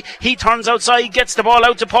Kerry. He turns outside, gets the ball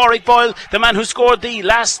out to Pádraig Boyle, the man who scored the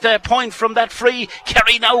last point from that free.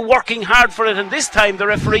 Kerry now working hard for it, and this time the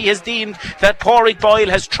referee has deemed that Pádraig Boyle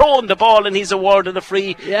has thrown the ball and he's awarded a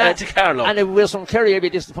free to Carlow. And it was from Kerry, I'd be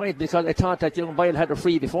disappointed because I thought that young Boyle had a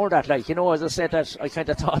free before that. Like, you know, as I said, that I kind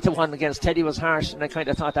of thought the one against Teddy was harsh, and I kind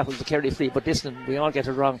of thought that was the Kerry free. But listen, we all get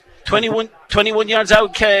it wrong. 21 yards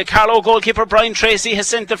out. Carlow goalkeeper Brian Tracy has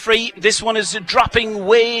sent the free. This one is dropping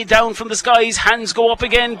way down from the skies. Hands go up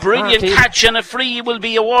again. Brilliant catch, and a free will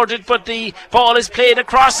be awarded, but the ball is played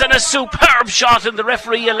across, and a superb shot, and the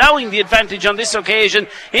referee allowing the advantage on this occasion.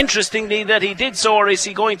 Interestingly that he did so, or is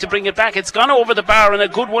he going to bring it back? It's gone over the bar, and a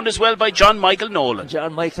good one as well by John Michael Nolan.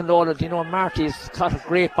 John Michael Nolan, you know, Marty's caught a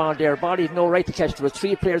great ball there. Body had no right to catch. There were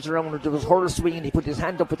 3 players around him. There was hurl swinging. He put his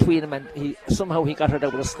hand up between them, and he got it out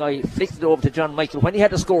of the sky, flicked it over to John Michael when he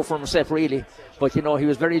had to score for himself, really. But, you know, he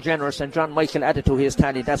was very generous, and John Michael added to his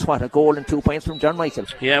tally. That's what, a goal and 2 points from John Michael.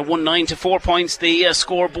 Yeah, 1-9 to 4 points. The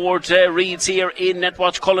scoreboard reads here in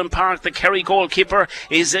Netwatch Cullen Park. The Kerry goalkeeper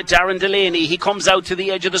is Darren Delaney. He comes out to the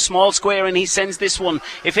edge of the small square and he sends this one.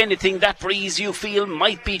 If anything, that breeze you feel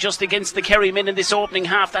might be just against the Kerry men in this opening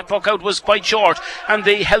half. That puck out was quite short, and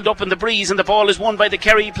they held up in the breeze, and the ball is won by the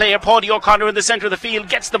Kerry player, Paddy O'Connor, in the centre of the field.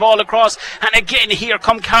 Gets the ball across, and again here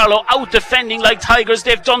come Carlow out defending like tigers.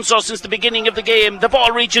 They've done so since the beginning of the game. The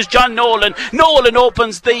ball reaches John Nolan. Nolan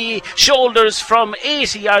opens the shoulders from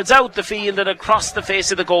 80 yards out the field and across the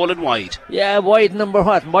face of the goal and wide. Yeah, wide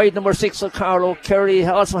number 6 of Carlow. Kerry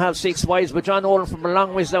also have 6 wides, but John Nolan from a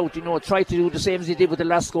long ways out, you know, tried to do the same as he did with the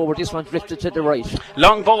last goal, but this one drifted to the right.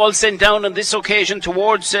 Long ball sent down on this occasion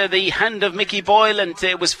towards the hand of Mickey Boyle, and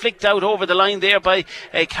it was flicked out over the line there by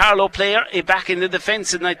a Carlow player back in the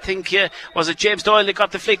defence, and I think was it James Doyle that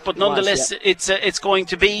got the flick, but nonetheless it's going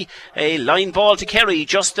to be a line ball to Kerry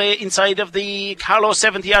just inside of the Carlow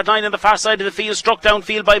 70-yard line on the far side of the field, struck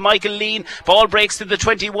downfield by Michael Lean. Ball breaks to the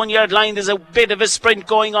 21-yard line. There's a bit of a sprint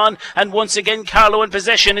going on, and once again Carlow in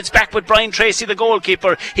possession. It's back with Brian Tracy, the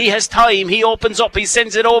goalkeeper. He has time, he opens up, he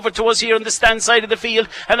sends it over to us here on the stand side of the field,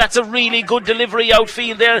 and that's a really good delivery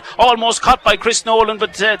outfield there, almost caught by Chris Nolan,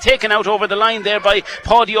 but taken out over the line there by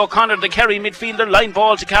Paddy O'Connor, the Kerry midfielder. Line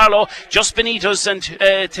ball to Carlow just beneath us, and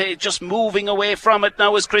just moving away from it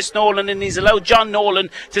now is Chris Nolan, and he's allowed John Nolan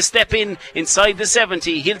to step inside the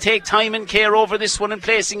 70. He'll take time and care over this one and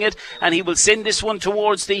placing it, and he will send this one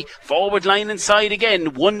towards the forward line inside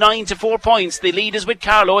again. 1-9 to 4 points. The lead is with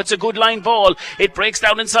Carlow. It's a good line ball. It breaks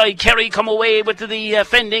down inside. Kerry come away with the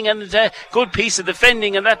fending, and good piece of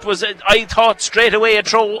defending, and that was, I thought, straight away a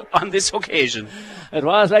throw on this occasion. It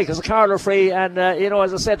was like, it's a Carlow free, and you know,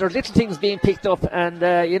 as I said, there's little things being picked up,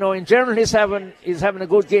 and you know, in general he's having a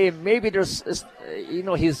good game. Maybe there's you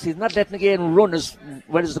know, he's not letting the game run as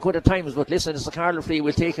well as the could at times, but listen, it's a Carlow free,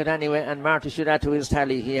 we'll take it anyway, and Marty should add to his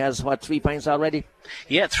tally. He has 3 points already?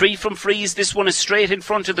 Yeah, 3 from frees. This one is straight in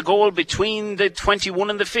front of the goal between the 21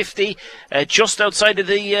 and the 50, just outside of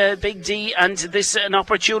the Big D, and this an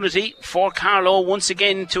opportunity for Carlow once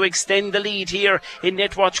again to extend the lead here in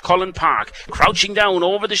Netwatch Cullen Park. Crouching down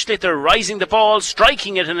over the Schlitter, rising the ball,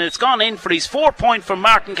 striking it, and it's gone in for his 4 point from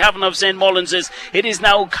Martin Kavanagh of St. Mullins's. It is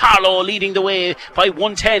now Carlow leading the way by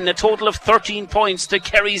 110, a total of 13 points to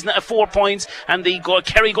Kerry's 4 points, and the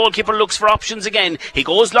Kerry goalkeeper looks for options again. He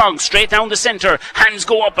goes long, straight down the centre, hands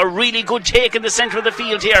go up, a really good take in the centre of the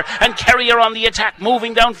field here, and Kerry are on the attack,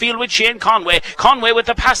 moving downfield with Shane Conway with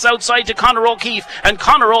the pass outside to Conor O'Keefe, and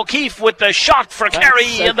Conor O'Keefe with the shot for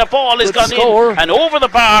Kerry, and the ball has gone in and over the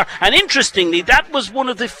bar. And interestingly, that was one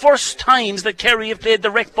of the first times that Kerry have played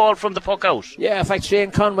the rec ball from the puck out. Yeah, in fact,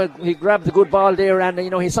 Shane Conway, he grabbed the good ball there, and you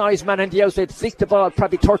know, he saw his man on the outside, flicked the ball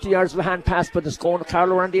probably 30 yards of a hand pass, but it's going to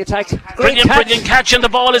Carlow on the attack. Brilliant catch, and the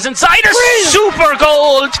ball is inside. A super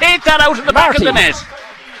goal. Take that out of the back of the net.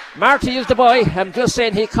 Marty is the boy. I'm just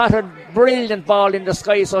saying, he caught a brilliant ball in the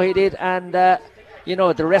sky, so he did, and you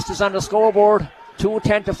know, the rest is on the scoreboard.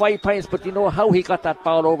 2-10 to 5 points, but you know how he got that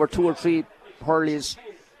ball over 2 or 3 hurleys.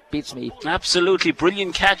 Beats me. Absolutely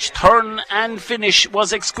brilliant catch, turn and finish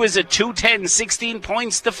was exquisite. 2-10, 16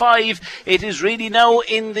 points to 5. It is really now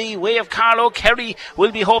in the way of Carlow. Kerry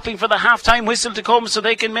will be hoping for the half-time whistle to come so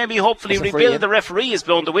they can maybe hopefully rebuild. The referee has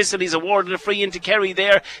blown the whistle. He's awarded a free into Kerry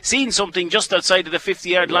there. Seen something just outside of the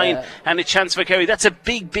 50-yard line, and a chance for Kerry. That's a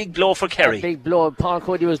big blow for Kerry. A big blow. Paul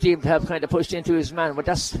Cody was deemed to have kind of pushed into his man, but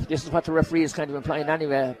this is what the referee is kind of implying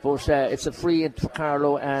anyway. But it's a free into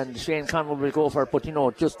Carlow, and Shane Conway will go for it. But you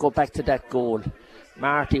know, just go back to that goal.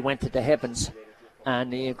 Marty went to the heavens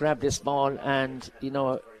and he grabbed this ball, and you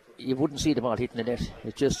know, you wouldn't see the ball hitting the net.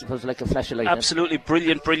 It was like a flash of light. Absolutely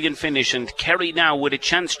brilliant finish, and Kerry now with a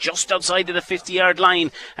chance just outside of the 50-yard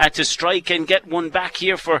line to strike and get one back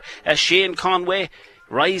here for Shane Conway.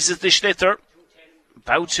 Rises the Schlitter.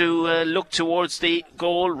 About to look towards the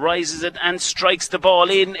goal, rises it and strikes the ball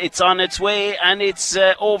in. It's on its way and it's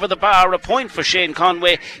over the bar. A point for Shane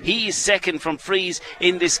Conway. He's second from frees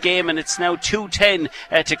in this game, and it's now 2-10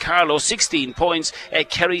 to Carlow. 16 points.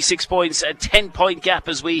 Kerry 6 points. A 10-point gap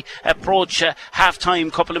as we approach half-time.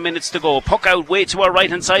 Couple of minutes to go. Puck out way to our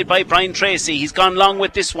right-hand side by Brian Tracy. He's gone long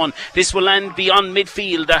with this one. This will land beyond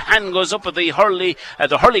midfield. The hand goes up at the hurley.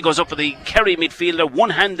 The hurley goes up at the Kerry midfielder.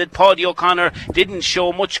 One-handed Paddy O'Connor didn't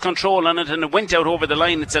show much control on it, and it went out over the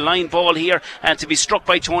line. It's a line ball here to be struck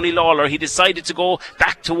by Tony Lawler. He decided to go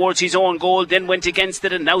back towards his own goal, then went against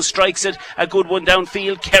it and now strikes it. A good one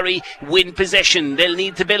downfield. Kerry win possession. They'll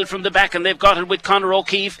need to build from the back, and they've got it with Conor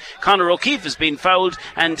O'Keefe. Conor O'Keefe has been fouled,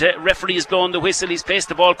 and referee has blown the whistle. He's placed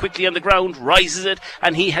the ball quickly on the ground, rises it,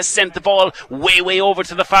 and he has sent the ball way over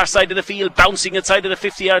to the far side of the field, bouncing inside of the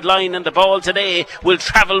 50-yard line, and the ball today will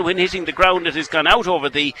travel when hitting the ground. It has gone out over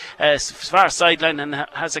the far sideline, and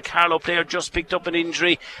has a Carlow player just picked up an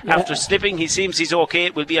injury after slipping. He seems he's okay.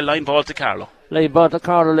 It will be a line ball to Carlow. Like, but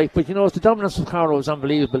Carlow, but you know, the dominance of Carlow is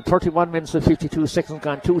unbelievable. 31 minutes and 52 seconds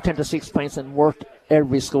gone, 2-10 to 6 points, and worth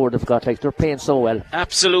every score they've got. Like, they're playing so well.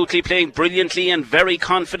 Absolutely playing brilliantly and very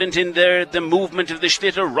confident in the movement of the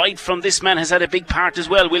Schlitter. Right from this man has had a big part as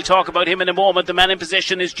well. We'll talk about him in a moment. The man in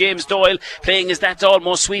possession is James Doyle, playing as that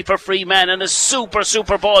almost sweeper free man, and a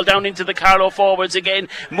super ball down into the Carlow forwards again,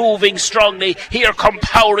 moving strongly. Here come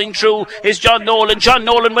powering through is John Nolan. John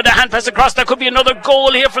Nolan with a hand pass across. There could be another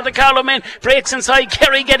goal here for the Carlow men. Breaks inside.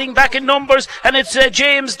 Kerry getting back in numbers, and it's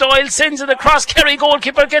James Doyle sends it across. Kerry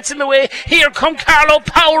goalkeeper gets in the way. Here come Carlow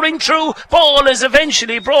powering through. Ball is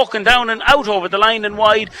eventually broken down and out over the line and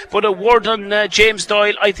wide, but a word on James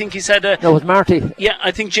Doyle. I think he's had a... No, with Marty. Yeah,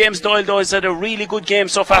 I think James Doyle though has had a really good game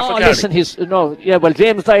so far for Kerry. Listen,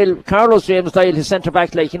 James Doyle, Carlow's James Doyle, his centre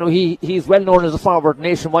back, like, you know, he's well known as a forward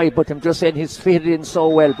nationwide, but I'm just saying he's fitted in so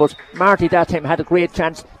well. But Marty that time had a great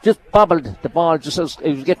chance, just bobbled the ball just as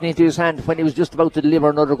it was getting into his hand when he was just about to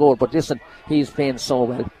deliver another goal. But listen, he's playing so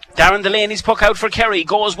well. Darren Delaney's puck out for Kerry,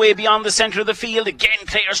 goes way beyond the centre of the field. Again,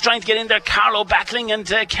 players trying to get in there. Carlow battling, and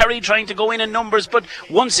Kerry trying to go in numbers, but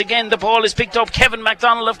once again the ball is picked up. Kevin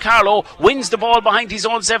MacDonald of Carlow wins the ball behind his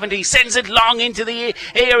own 70, sends it long into the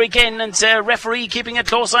air again, and referee keeping a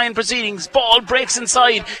close eye on proceedings. Ball breaks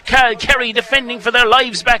inside. Kerry defending for their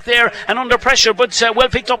lives back there and under pressure, but well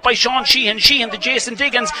picked up by Sean Sheehan to Jason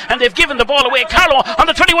Diggins, and they've given the ball away. Carlow on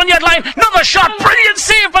the 21-yard line, another shot, brilliant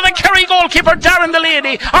save by the Kerry goalkeeper Darren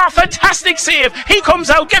Delaney. Fantastic save. He comes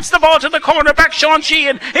out, gets the ball to the corner back, Sean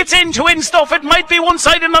Sheehan. It's end-to-end stuff. It might be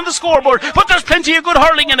one-sided on the scoreboard, but there's plenty of good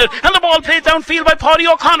hurling in it, and the ball played downfield by Paddy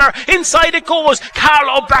O'Connor. Inside it goes.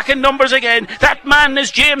 Carlow back in numbers again. That man is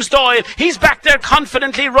James Doyle. He's back there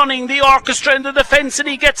confidently running the orchestra in the defence, and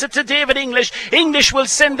he gets it to David English. English will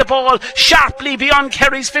send the ball sharply beyond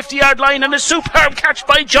Kerry's 50-yard line, and a superb catch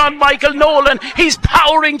by John Michael Nolan. He's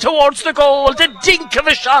powering towards the goal. The dink of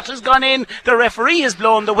a shot has gone in. The referee has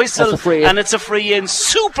blown the whistle, and it's a free in.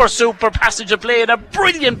 Super passage of play, and a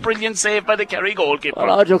brilliant save by the Kerry goalkeeper. Well,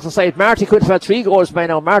 all jokes aside, Marty could have had 3 goals by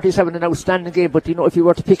now. Marty's having an outstanding game, but you know, if you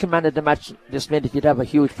were to pick a man of the match this minute, you'd have a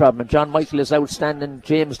huge problem. And John Michael is outstanding,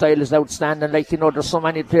 James Doyle is outstanding. Like, you know, there's so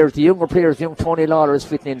many players, the younger players, young Tony Lawler is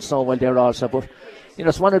fitting in so well there also, but you know,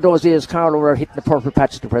 it's one of those days Carlow are hitting the purple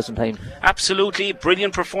patch at the present time. Absolutely,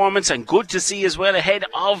 brilliant performance, and good to see as well ahead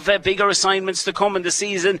of bigger assignments to come in the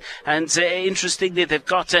season. And interestingly, they've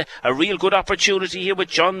got a real good opportunity here with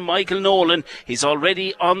John Michael Nolan. He's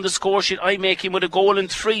already on the score sheet. I make him with a goal and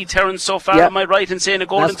 3, Terence, so far. Yep. Am I right in saying a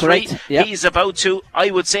goal and 3? Yep. He's about to, I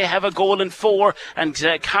would say, have a goal and 4, and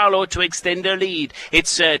Carlow to extend their lead.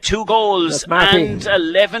 It's 2 goals and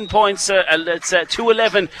 11 points. It's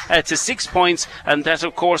 2-11 to 6 points, and that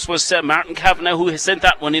of course was Martin Kavanagh who has sent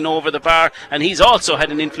that one in over the bar, and he's also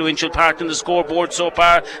had an influential part in the scoreboard so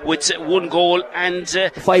far with 1 goal and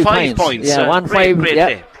 5 points. Yeah, great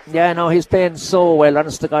play. Yeah, no, he's playing so well.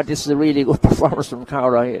 Honest to God, this is a really good performance from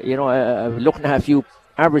Carlow. You know, looking at a few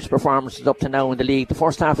average performances up to now in the league. The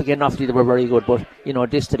first half again, obviously they were very good, but you know,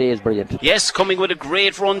 this today is brilliant. Yes, coming with a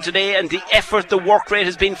great run today, and the effort, the work rate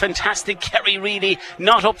has been fantastic. Kerry really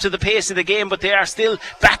not up to the pace of the game, but they are still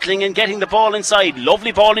battling and getting the ball inside.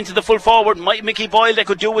 Lovely ball into the full forward, Mickey Boyle. They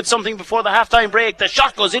could do with something before the half-time break. The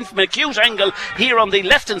shot goes in from a cute angle here on the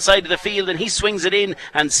left-hand side of the field, and he swings it in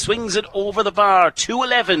and swings it over the bar.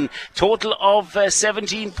 2-11, total of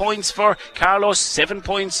 17 points for Carlow, 7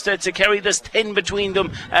 points to Kerry. There's 10 between them.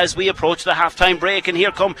 them as we approach the half-time break. And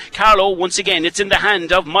here come Carlow once again. It's in the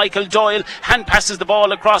hand of Michael Doyle. Hand passes the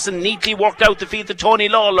ball across and neatly worked out the field to Tony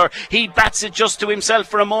Lawler. He bats it just to himself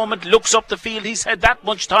for a moment, looks up the field. He's had that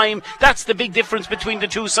much time. That's the big difference between the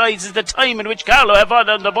two sides, is the time in which Carlow have had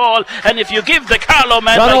on the ball. And if you give the Carlow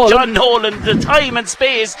man like John Nolan the time and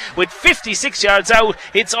space with 56 yards out,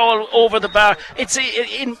 it's all over the bar. It's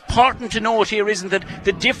important to note here, isn't it,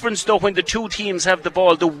 the difference though when the two teams have the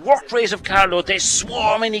ball, the work rate of Carlow, they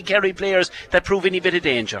swarm any Kerry players that prove any bit of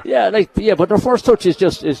danger. But their first touch is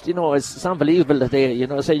just, it's unbelievable that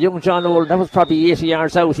they, say young John Nolan, that was probably 80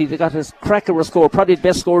 yards out. He got his cracker of a score, probably the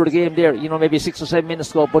best score of the game there, maybe 6 or 7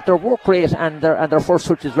 minutes ago. But their work rate and their first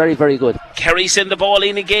touch is very, very good. Kerry send the ball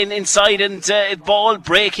in again inside, and ball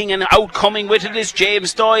breaking and outcoming with it is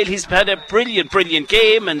James Doyle. He's had a brilliant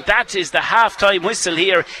game, and that is the half-time whistle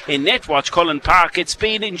here in Netwatch Cullen Park. It's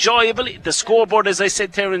been enjoyable. The scoreboard, as I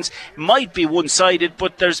said, Terence, might be one-sided,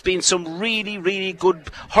 but there's been some really, really good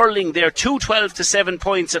hurling there. 2-12 to 7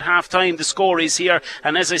 points at half-time the score is here,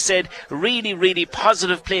 and as I said, really, really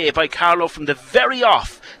positive play by Carlow from the very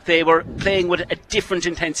off. They were playing with a different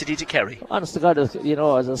intensity to Kerry. Honest to God, as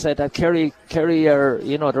I said, that Kerry are,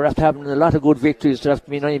 they're after having a lot of good victories. They're after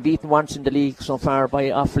being only beaten once in the league so far by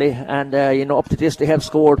Offaly, and up to this they have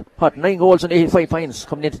scored 9 goals and 85 points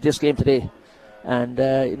coming into this game today, and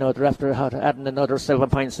they're after adding another 7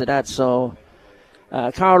 points to that. So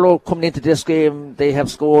Carlow coming into this game, they have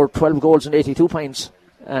scored 12 goals and 82 points,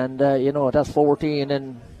 and that's 14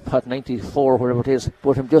 and 94, whatever it is.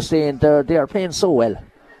 But I'm just saying they are playing so well.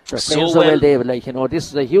 They're playing so well, David. This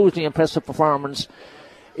is a hugely impressive performance.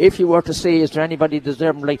 If you were to say, is there anybody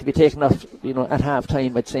deserving to be taken off, at half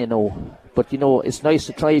time, I'd say no. But, it's nice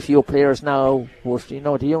to try a few players now. But, the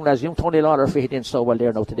young lads, young Tony Lawler fit in so well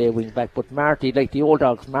there now today, wing back. But Marty, like the old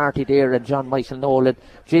dogs, Marty there and John Michael Nolan,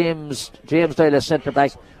 James Doyle as centre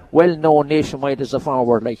back, well known nationwide as a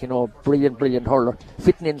forward, brilliant hurler,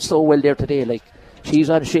 fitting in so well there today,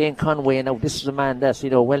 She's on Shane Conway now. This is a man that's,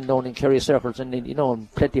 well known in Kerry circles and, in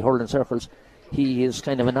plenty hurling circles. He is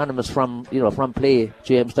kind of anonymous from play.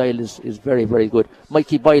 James Doyle is very, very good.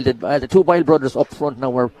 Mikey Boyle, the two Boyle brothers up front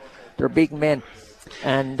now, they're big men.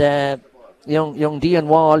 And young Dean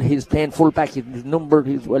Wall, he's playing full back. He's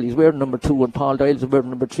wearing number 2, and Paul Doyle's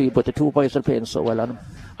wearing number 3, but the two boys are playing so well on him.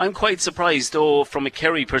 I'm quite surprised, though, from a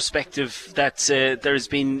Kerry perspective, that there's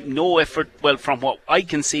been no effort, from what I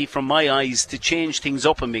can see from my eyes, to change things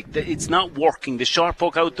up a bit. It's not working. The short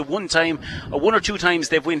puck out, the one or two times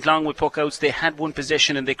they've went long with puck outs, they had one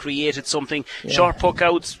possession and they created something. Yeah. Short puck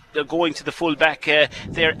outs, going to the full back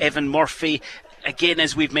there, Evan Murphy. Again,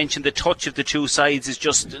 as we've mentioned, the touch of the two sides is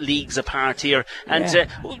just leagues apart here. And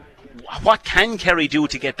what can Kerry do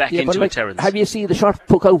to get back into it, Terence? Have you seen the short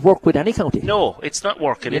puck out work with any county? No, it's not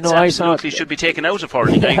working. It absolutely should be taken out of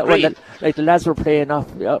hurling. I agree. The lads were playing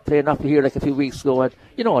off here a few weeks ago, and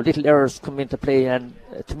little errors come into play, and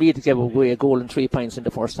to me, to give away a goal and 3 points in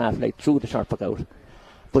the first half, through the short puck out.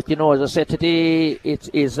 But, as I said, today it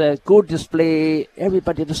is a good display.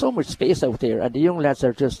 Everybody, there's so much space out there, and the young lads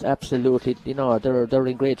are just absolutely, they're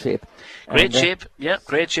in great shape. Great shape,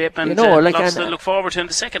 and lots to look forward to in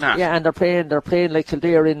the second half. Yeah, and they're playing like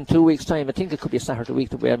Kildare in 2 weeks' time. I think it could be Saturday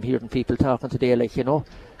week the way I'm hearing people talking today, and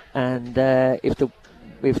if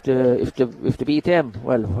they beat them,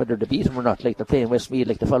 whether they beat them or not, they're playing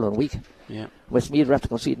Westmeath the following week. Yeah. Westmeath are after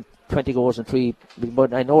conceding 20 goals and 3,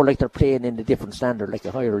 but I know they're playing in a different standard,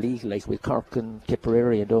 a higher league, with Cork and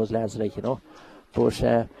Tipperary and those lads, But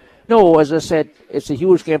no, as I said, it's a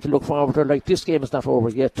huge game to look forward to. This game is not over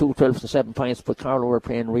yet. 2-12 to 7 points, but Carlow are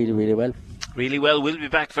playing really, really well. Really well. We'll be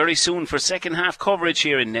back very soon for second half coverage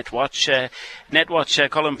here in Netwatch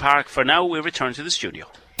Cullen Park. For now, we return to the studio.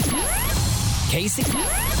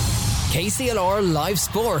 KCLR Live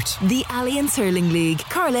Sport. The Alliance Hurling League,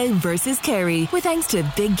 Carlow versus Kerry, with thanks to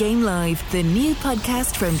Big Game Live, the new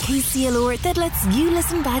podcast from KCLR that lets you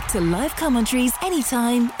listen back to live commentaries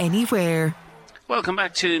anytime, anywhere. Welcome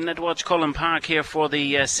back to Netwatch Cullen Park here for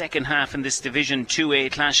the second half in this Division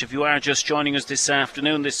 2A clash. If you are just joining us this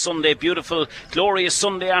afternoon, this Sunday, beautiful, glorious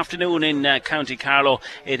Sunday afternoon in County Carlow,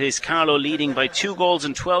 it is Carlow leading by 2 goals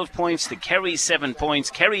and 12 points to Kerry 7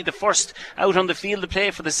 points. Kerry the first out on the field to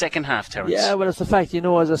play for the second half, Terence. Yeah, well, it's a fact,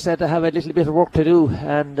 as I said, I have a little bit of work to do,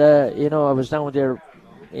 and I was down there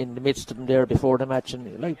in the midst of them there before the match,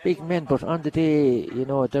 and big men, but on the day,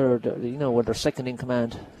 they're when they're second in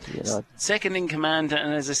command, Second in command,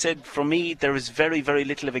 and as I said, for me, there is very, very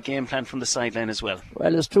little of a game plan from the sideline as well.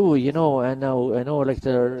 Well, it's true, and now I know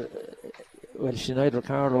they're well, neither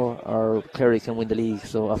Carlow or Kerry can win the league,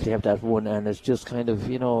 so after they have that one, and it's just kind of,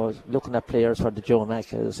 looking at players for the Joe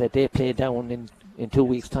Mac, as I said, they play down in 2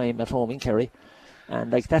 weeks' time at home in Kerry,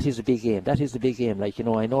 and that is a big game. That is the big game.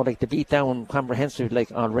 I know they beat down Comprehensive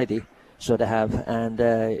already, so they have, and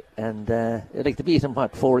they beat them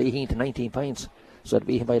 4-18 to 19 points, so they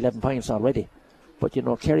beat him by 11 points already. But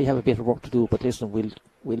Kerry have a bit of work to do. But listen, we'll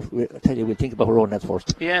tell you, we'll think about our own nets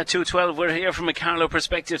first. Yeah, 2-12. We're here from a Carlow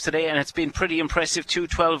perspective today, and it's been pretty impressive.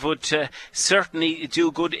 2-12 would certainly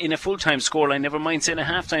do good in a full-time scoreline, never mind saying a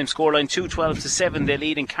half-time scoreline. 2-12 to 7 they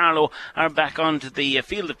lead, and Carlow are back onto the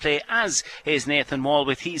field of play, as is Nathan Wall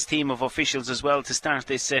with his team of officials as well to start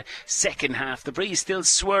this second half. The breeze still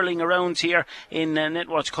swirling around here in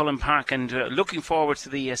Netwatch Cullen Park, and looking forward to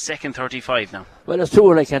the second 35 now. Well, it's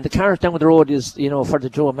true, and the car down the road is, for the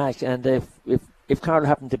Joe Mac, and if Carlow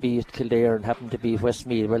happen to be at Kildare and happen to be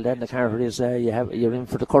Westmeath, well, then the car is you're in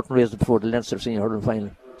for the curtain raiser before the Leinster Senior Hurling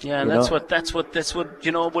Final. Yeah, and that's what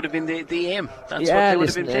would have been the aim. That's what they would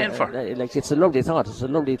have been playing for. It's a lovely thought. It's a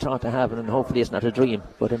lovely thought to have, and hopefully it's not a dream.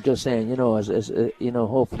 But I'm just saying,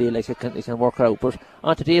 hopefully it can work out. But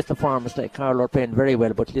on today's performance, Carlow are playing very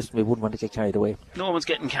well. But listen, we wouldn't want to get carried away. No one's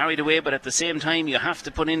getting carried away, but at the same time, you have to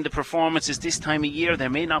put in the performances this time of year. There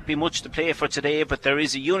may not be much to play for today, but there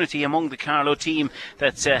is a unity among the Carlow team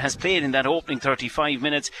that has played in that opening 35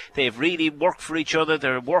 minutes. They've really worked for each other.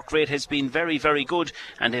 Their work rate has been very, very good,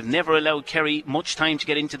 and they've never allowed Kerry much time to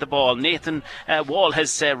get into the ball. Nathan Wall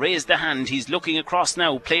has raised the hand. He's looking across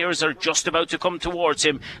now. Players are just about to come towards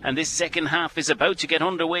him, and this second half is about to get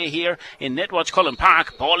underway here in Netwatch Cullen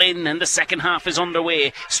Park. Ball in, and the second half is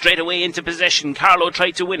underway. Straight away into possession. Carlow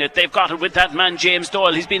tried to win it. They've got it with that man, James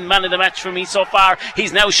Doyle. He's been man of the match for me so far.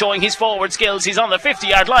 He's now showing his forward skills. He's on the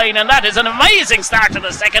 50-yard line, and that is an amazing start to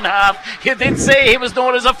the second half. You did say he was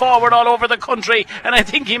known as a forward all over the country, and I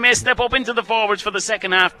think he may step up into the forwards for the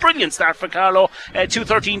second half. Brilliant start for Carlow,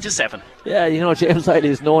 2-13 to 7. Yeah, James Doyle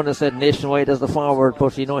is known as nationwide as the forward,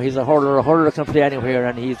 but he's a hurler. A hurler can play anywhere,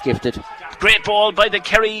 and he's gifted. Great ball by the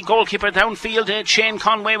Kerry goalkeeper downfield. Shane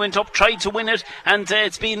Conway went up, tried to win it, and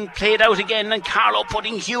it's been played out again, and Carlow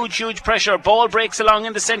putting huge pressure. Ball breaks along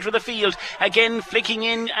in the centre of the field. Again, flicking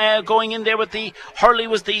in, going in there with the Hurley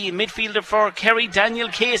was the midfielder for Kerry, Daniel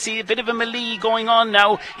Casey. A bit of a melee going on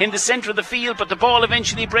now in the centre of the field, but the ball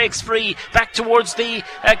eventually breaks free back towards the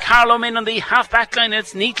Carlow men on the half-back line.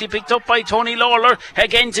 It's neatly picked up by Tony Lawler.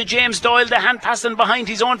 Again to James Doyle. The hand passing behind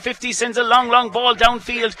his own 50 sends a long ball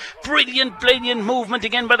downfield. Brilliant movement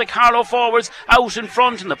again by the Carlow forwards out in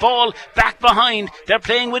front, and the ball back behind. They're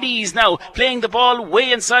playing with ease now, playing the ball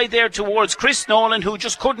way inside there towards Chris Nolan, who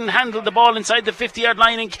just couldn't handle the ball inside the 50-yard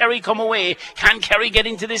line, and Kerry come away. Can Kerry get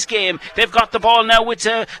into this game? They've got the ball now with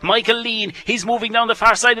Michael Lean. He's moving down the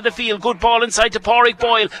far side of the field. Good ball inside to Pádraig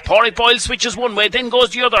Boyle. Pádraig Boyle switches one way, then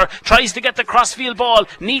goes the other, tries to get the crossfield ball,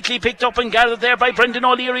 neatly picked up and gathered there by Brendan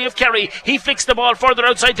O'Leary of Kerry. He flicks the ball further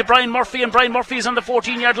outside to Brian Murphy, and Brian Murphy is on the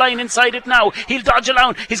 14-yard line inside it now. He'll dodge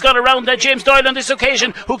around. He's got around James Doyle on this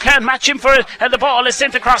occasion, who can't match him for it, and the ball is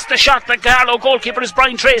sent across. The shot. The Carlow goalkeeper is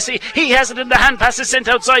Brian Tracy. He has it in the hand pass is sent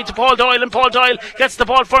outside to Paul Doyle, and Paul Doyle gets the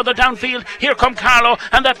ball further downfield. Here come Carlow,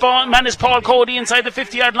 and that ball man is Paul Cody inside the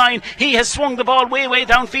 50-yard line. He has swung the ball way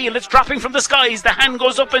downfield. It's dropping from the skies. The hand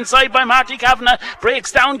goes up inside by Marty Kavanagh,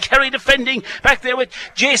 breaks down. Kerry defending back there with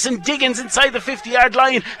Jason Diggins inside the 50-yard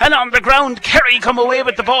line, and on the ground Kerry come away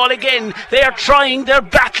with the ball again. They are trying, they're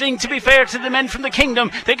battling, to be fair to the men from the Kingdom.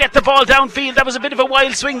 They get the ball downfield. That was a bit of a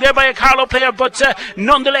wild swing there by a Carlow player, but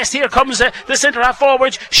nonetheless here comes the centre half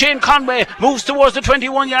forward. Shane Conway moves towards the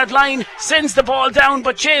 21-yard line, sends the ball down,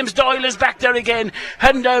 but James Doyle is back there again,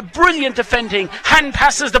 and brilliant defending. Hand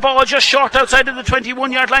passes the ball just short outside of the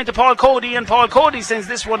 21-yard line to Paul Cody, and Paul Cody sends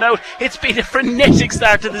this one out. It's been a frenetic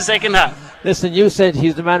start to the second half. Listen, you said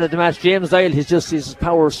he's the man of the match. James Doyle, he's just his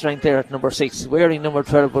power strength there at number 6, wearing number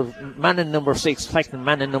 12, but man in number 6, fighting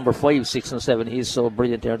man in number 5, 6 and 7. He's so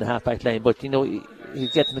brilliant there in the half-back line. But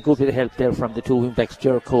he's getting a good bit of help there from the two wing-backs,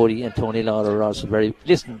 Gerard Cody and Tony Lawler, are also very.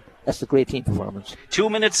 Listen, that's a great team performance. 2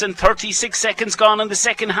 minutes and 36 seconds gone in the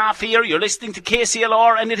second half here. You're listening to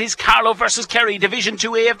KCLR, and it is Carlow versus Kerry, Division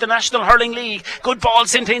 2A of the National Hurling League. Good ball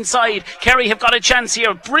sent inside. Kerry have got a chance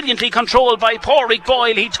here, brilliantly controlled by Pádraig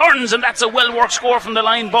Boyle. He turns, and that's a well-worked score from the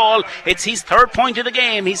line ball. It's his third point of the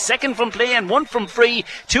game. He's second from play and one from free.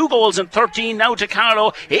 2 goals and 13 now to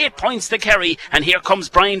Carlow, 8 points to Kerry. And here comes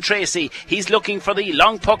Brian Tracy. He's looking for the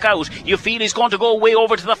long puck out. You feel he's going to go way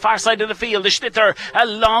over to the far side of the field. The Schlitter, a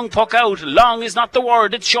long puck out. Long is not the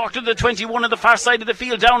word. It's short of the 21 on the far side of the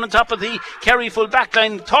field, down on top of the Kerry full back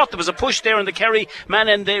line. Thought there was a push there in the Kerry man,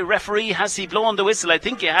 and the referee, has he blown the whistle? I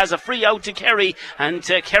think he has. A free out to Kerry, and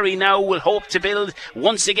Kerry now will hope to build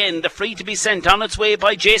once again. The free to be sent on its way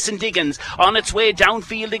by Jason Diggins, on its way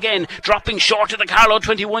downfield again, dropping short of the Carlow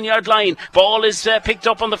 21-yard line. Ball is picked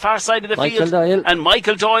up on the far side of the field, and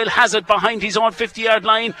Michael Doyle has it behind his own 50-yard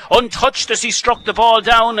line, untouched as he struck the ball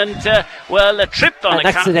down, and a trip on an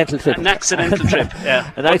accidental trip. An accidental trip,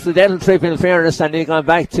 yeah. An accidental trip, in fairness, and he gone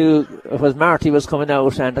back to, it was Marty was coming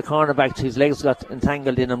out, and the cornerback, his legs got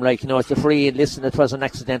entangled in him, like, it's a free, and listen, it was an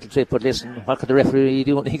accidental trip, but listen, what could the referee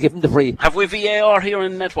do? He gave him the free. Have we VAR here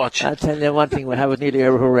in Netwatch? I'll tell you one thing, we have it nearly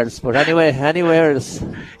everywhere else, but anywhere else.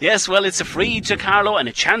 Yes, well, it's a free to Carlow, and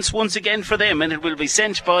a chance once again for them, and it will be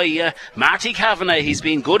sent by Marty Kavanagh. He's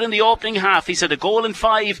been good in the opening half. He's had a goal in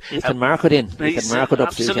 5. You can mark it in. You can mark it up.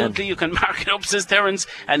 Absolutely, you can mark it up, says Terence.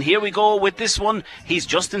 And here we go with this one. He's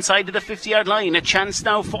just inside of the 50-yard line. A chance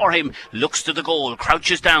now for him. Looks to the goal,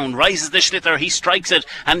 crouches down, rises the Schlitter. He strikes it,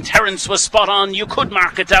 and Terence was spot on. You could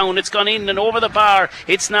mark it down. It's gone in and over the bar.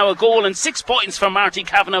 It's now a goal and 6 points for Marty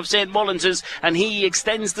Kavanagh of St. Mullins's, and he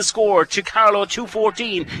extends the score to Carlow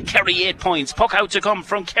 2-14. Kerry 8 points. Puck out to come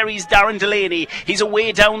from Kerry's Darren Delaney. He's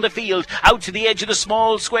away down the field, out to the edge of the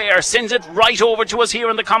small square, sends it right over to us here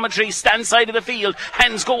in the commentary stand side of the field.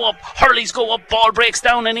 Hands go up, hurleys go up, ball breaks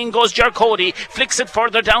down, and in goes Jarcody. Flicks it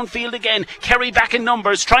further downfield again. Kerry back in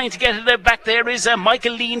numbers, trying to get it back. There is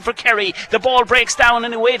Michael Lean for Kerry. The ball breaks down,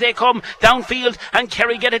 and away they come downfield, and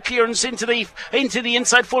Kerry get a clearance into the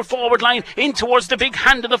inside full forward line, in towards the big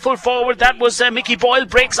hand of the full forward. That was Mickey Boyle,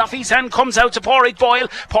 breaks off his hand, comes out to Porrick Boyle.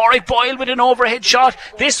 Porrick Boyle with an overhead shot.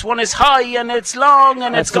 This one is high and it's long,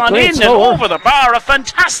 and it's gone in and over the bar. A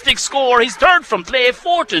fantastic score. He's third from play,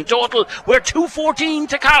 fourth in total. We're 2-14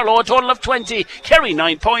 to Carlow, a total of 20. Kerry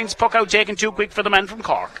 9 points. Puck out taken too quick for the man from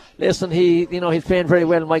Cork. Listen, he's playing very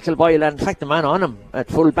well, Michael Boyle, and in fact the man on him at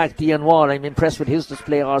full back, Dion Wall. I'm impressed with his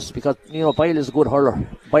display also, because Boyle is a good hurler.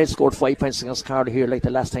 Boyle scored 5 points against Carlow here like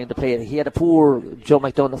the last time they played. He had a poor Joe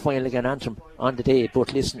McDonough final against Antrim on the day,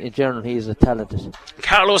 but listen, in general he is a talented.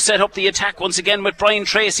 Carlow set up the attack once again with Brian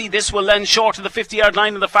Tracy. This will land short of the 50-yard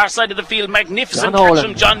line on the far side of the field. Magnificent catch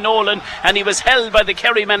from John Nolan, and he was held by the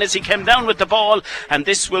Kerry man as he came down with the ball, and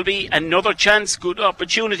this will be another chance, good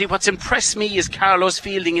opportunity. What's impressed me is Carlow's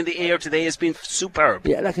fielding in the air today has been superb.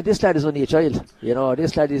 Yeah, like this lad is only a child.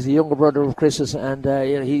 This lad is a younger brother of Chris's, and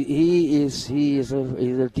he's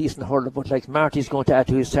a decent hurler. But like Marty's going to add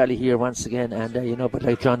to his tally here once again, and but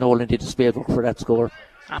like John Nolan did the spade work for that score.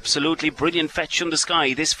 Absolutely brilliant fetch from the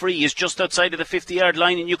sky. This free is just outside of the 50-yard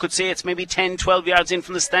line, and you could say it's maybe 10-12 yards in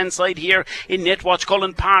from the stand side here in Netwatch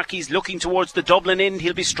Cullen Park. He's looking towards the Dublin end.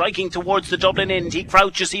 He'll be striking towards the Dublin end. He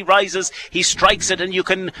crouches, he rises, he strikes it, and you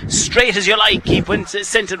can straight as you like. He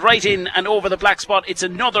sent it right in and over the black spot. It's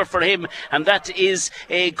another for him, and that is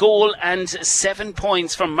a goal and 7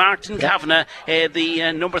 points from Martin Kavanagh,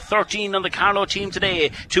 the number 13 on the Carlow team today.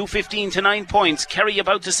 2-15 to 9 points. Kerry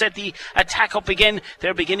about to set the attack up again.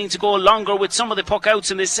 They're beginning to go longer with some of the puck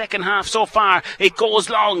outs in the second half so far. It goes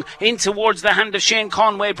long in towards the hand of Shane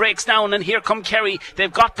Conway, breaks down, and here come Kerry.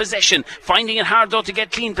 They've got possession, finding it hard though to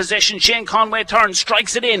get clean possession. Shane Conway turns,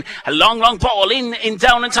 strikes it in, a long ball in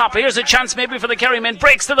down and top. Here's a chance maybe for the Kerry men,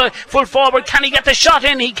 breaks to the full forward. Can he get the shot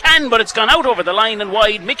in? He can, but it's gone out over the line and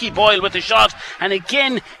wide. Mickey Boyle with the shot, and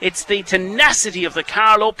again it's the tenacity of the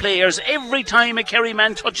Carlow players. Every time a Kerry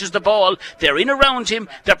man touches the ball, they're in around him,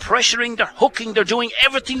 they're pressuring, they're hooking, they're doing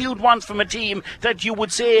everything you'd want from a team that you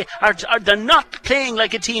would say are they're not playing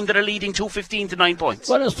like a team that are leading 2-15 to 9 points.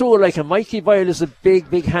 Well, it's true. Like, Mikey Boyle is a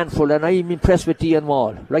big handful, and I'm impressed with Dion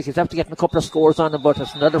Wall. Like, he's after getting a couple of scores on him, but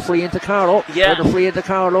it's another free into Carlow. Another free into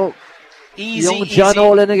Carlow. Young John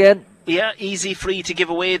Olin again. Yeah, easy free to give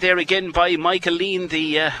away there again by Michael Lean,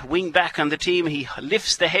 the wing back on the team. He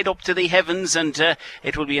lifts the head up to the heavens, and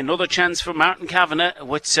it will be another chance for Martin Kavanagh.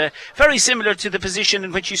 What's very similar to the position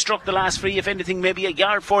in which he struck the last free, if anything maybe a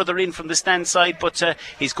yard further in from the stand side, but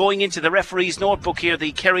he's going into the referee's notebook here,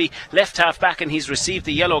 the Kerry left half back, and he's received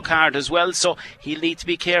the yellow card as well, so he'll need to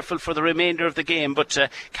be careful for the remainder of the game. But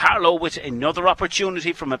Carlow with another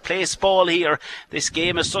opportunity from a place ball here. This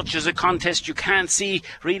game as such is a contest. You can't see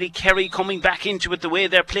really Kerry Kerry coming back into it the way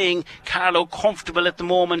they're playing. Carlow comfortable at the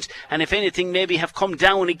moment, and if anything maybe have come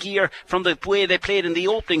down a gear from the way they played in the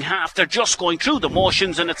opening half. They're just going through the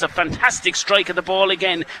motions, and it's a fantastic strike of the ball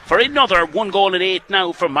again for another 1-8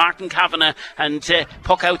 now for Martin Kavanagh, and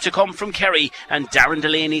puck out to come from Kerry, and Darren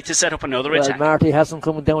Delaney to set up another attack. Marty hasn't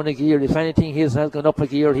come down a gear. If anything, he has gone up a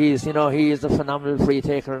gear. He is a phenomenal free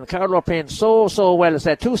taker, and Carlow are playing so well. It's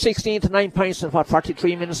 2-16 to 9 points and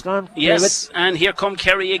 43 minutes gone. Yes, David? And here come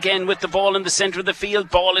Kerry again with the ball in the centre of the field.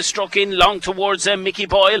 Ball is struck in long towards Mickey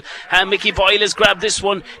Boyle, and Mickey Boyle has grabbed this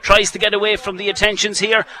one, tries to get away from the attentions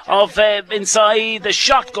here of inside. The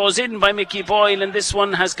shot goes in by Mickey Boyle, and this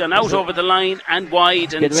one has gone out over the line and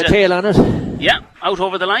wide. And bit of a tail on it. Yeah, out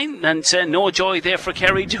over the line, and no joy there for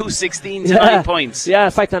Kerry. 2-16 to 9 points. Yeah,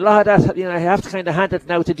 in fact, a lot of that, you have to kind of hand it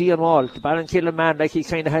now to Dion Wall, the Ballinkillen man. Like he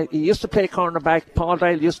used to play cornerback. Paul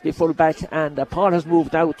Dial used to be full back, and Paul has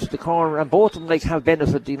moved out to the corner, and both of them have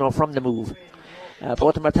benefited, from the move.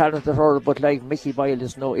 Both of them are talented, but Mickey Boyle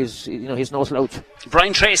he's no slouch.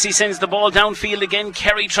 Brian Tracy sends the ball downfield again.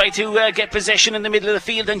 Kerry try to get possession in the middle of the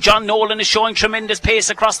field, and John Nolan is showing tremendous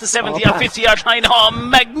pace across the 50-yard line.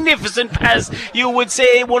 Magnificent pass, you would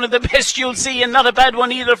say, one of the best you'll see, and not a bad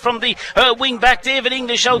one either from the wing back David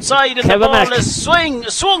English outside, and Kevin the ball is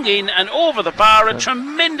swung in and over the bar. A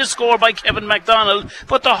tremendous score by Kevin MacDonald,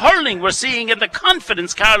 but the hurling we're seeing and the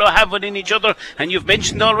confidence Carlow have within each other, and you've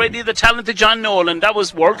mentioned already the talent of John Nolan. That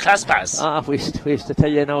was world-class pass. We used to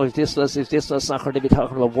tell you now, if this was soccer, they'd be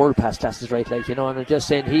talking about world-class passes, right? And I'm just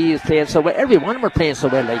saying he is playing so well. Every one of them are playing so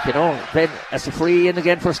well, playing as a free in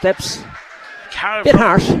again for steps. Bit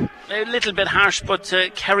harsh. A little bit harsh, but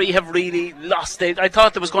Kerry have really lost it. I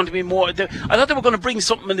thought there was going to be more. I thought they were going to bring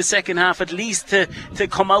something in the second half, at least to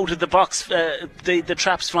come out of the box, the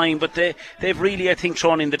traps flying, but they've really, I think,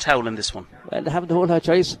 thrown in the towel in this one. Well, they haven't the whole lot of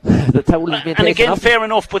choice. The towel has been taken again, off. Fair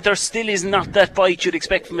enough, but there still is not that bite you'd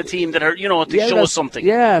expect from a team that are, to show something.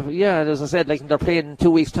 Yeah, as I said, they're playing in 2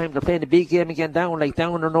 weeks' time. They're playing a big game again down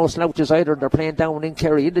are no slouches either. They're playing down in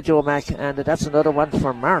Kerry, in the Joe Mac, and that's another one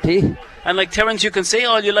for Marty. And Terence, you can say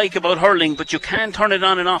all you like about hurling, but you can't turn it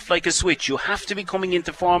on and off like a switch. You have to be coming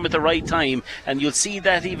into form at the right time, and you'll see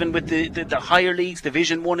that even with the higher leagues,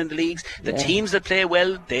 Division 1 in the leagues, the teams that play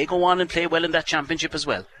well, they go on and play well in that championship as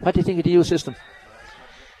well. What do you think of the U system?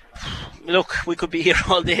 Look, we could be here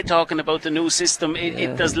all day talking about the new system.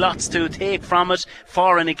 There's lots to take from it,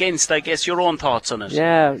 for and against. I guess your own thoughts on it.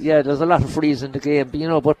 Yeah, there's a lot of freeze in the game,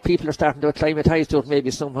 but people are starting to acclimatise to it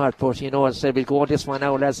maybe somewhat. But as I said, we'll go on this one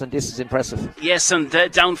now, lads, and this is impressive. Yes, and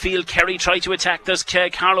downfield, Kerry try to attack. There's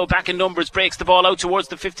Carlow back in numbers, breaks the ball out towards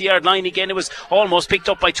the 50-yard line again. It was almost picked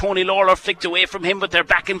up by Tony Lawler, flicked away from him, but they're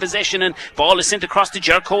back in possession, and ball is sent across to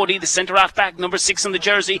Ger Cody, the centre half back, number 6 on the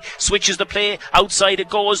jersey, switches the play, outside it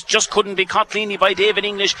goes, just couldn't be caught cleanly by David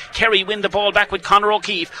English. Kerry win the ball back with Conor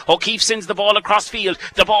O'Keefe. O'Keefe sends the ball across field.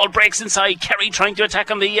 The ball breaks inside. Kerry trying to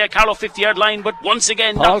attack on the Carlow 50-yard line, but once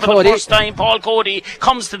again, not for the first time, Paul Cody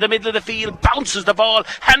comes to the middle of the field, bounces the ball,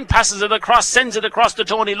 hand passes it across, sends it across to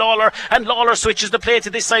Tony Lawler, and Lawler switches the play to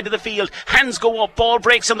this side of the field. Hands go up, ball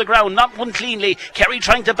breaks on the ground, not won cleanly. Kerry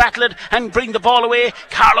trying to battle it and bring the ball away.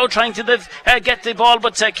 Carlow trying to get the ball,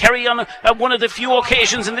 but Kerry on one of the few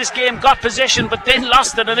occasions in this game got possession, but then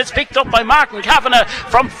lost it, and it's picked up by Martin Kavanagh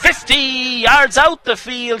from 50 yards out the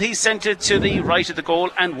field. He sent it to the right of the goal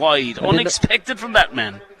and wide. Unexpected from that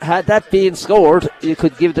man. Had that been scored, you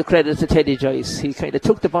could give the credit to Teddy Joyce. He kind of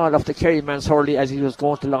took the ball off the Kerry man's hurley as he was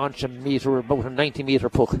going to launch about a 90-metre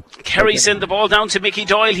puck. Kerry sent the ball down to Mickey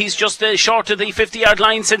Doyle. He's just short of the 50-yard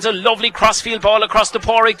line, sends a lovely crossfield ball across to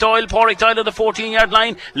Porrick Doyle. Porrick Doyle on the 14-yard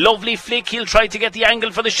line. Lovely flick. He'll try to get the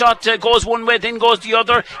angle for the shot. Goes one way, then goes the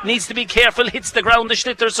other. Needs to be careful. Hits the ground, the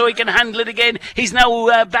Schlitter, so he can handle it again. He's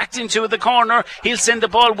now backed into the corner. He'll send the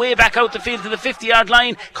ball way back out the field to the 50-yard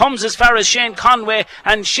line. Comes as far as Shane Conway,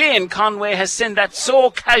 and Shane Conway has sent that so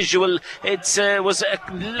casual. It was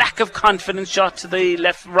a lack of confidence shot to the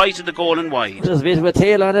right of the goal and wide. There's a bit of a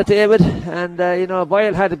tail on it, David, and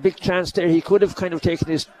Boyle had a big chance there. He could have kind of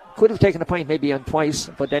taken a point maybe on twice,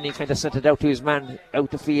 but then he kind of sent it out to his man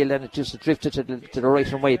out the field, and it just drifted to the right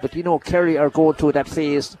and wide. But Kerry are going through that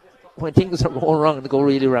phase when things are going wrong and they go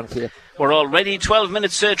really wrong for you. We're already 12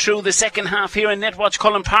 minutes through the second half here in Netwatch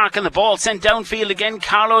Cullen Park, and the ball sent downfield again.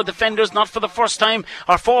 Carlow defenders, not for the first time,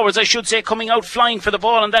 or forwards I should say, coming out flying for the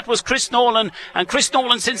ball, and that was Chris Nolan, and Chris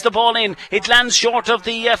Nolan sends the ball in. It lands short of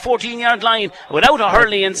the 14-yard line without a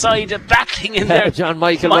hurley inside, battling in there. John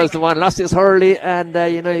Michael was the one, lost his hurley, and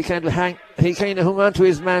he kind of he kind of hung on to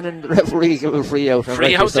his man, and the referee gave a free out.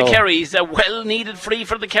 Free out to Kerry. He's a well-needed free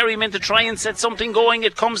for the Kerry men to try and set something going.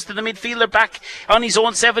 It comes to the midfielder back on his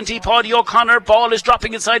own 70, Paddy O'Connor. Ball is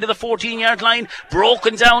dropping inside of the 14-yard line.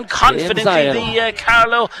 Broken down confidently. The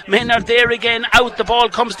Carlow men are there again. Out the ball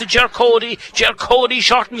comes to Ger Cody. Ger Cody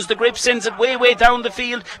shortens the grip, sends it way down the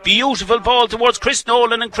field. Beautiful ball towards Chris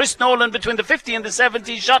Nolan, and Chris Nolan between the 50 and the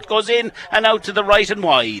 70. Shot goes in and out to the right and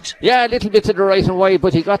wide. Yeah, a little bit to the right and wide,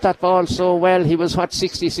 but he got that ball so well. He was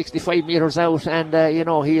 65 metres out, and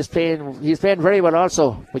he's playing very well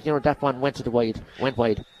also. But that one went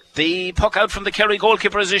wide. The puck out from the Kerry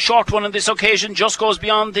goalkeeper is a short one on this occasion, just goes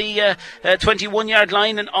beyond the 21-yard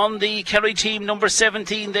line, and on the Kerry team, number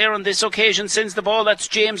 17 there on this occasion sends the ball. That's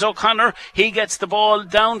James O'Connor. He gets the ball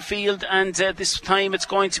downfield, and this time it's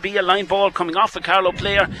going to be a line ball coming off a Carlow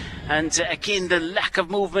player, and again the lack of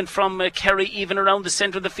movement from Kerry even around the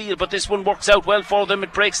centre of the field, but this one works out well for them.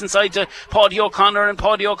 It breaks inside to Paddy O'Connor, and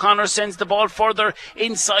Paddy O'Connor sends the ball further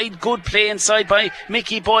inside. Good play inside by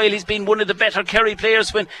Mickey Boyle. He's been one of the better Kerry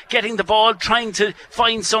players when getting the ball, trying to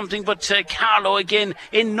find something, but Carlow again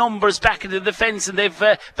in numbers back into the defence, and they've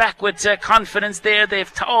back with confidence there.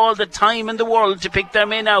 They've all the time in the world to pick their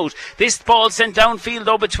men out. This ball sent downfield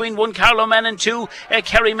though between one Carlow man and two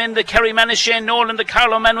Kerry men. The Kerry man is Shane Nolan, the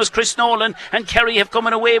Carlow man was Chris Nolan, and Kerry have come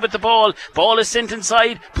away with the ball. Ball is sent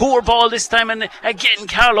inside, poor ball this time, and again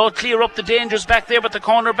Carlow clear up the dangers back there with the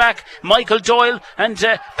corner back Michael Doyle, and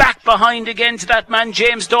back behind again to that man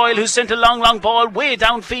James Doyle, who sent a long ball way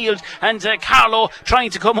downfield, and Carlow trying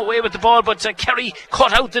to come away with the ball, but Kerry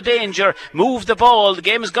cut out the danger, moved the ball. The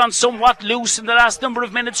game has gone somewhat loose in the last number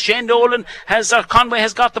of minutes. Shane Nolan Conway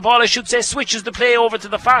has got the ball, I should say, switches the play over to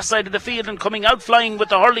the far side of the field, and coming out flying with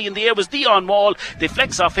the hurley in the air was Dion Wall.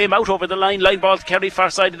 Deflects off him out over the line ball to Kerry, far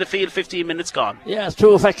side of the field. 15 minutes gone. Yeah, it's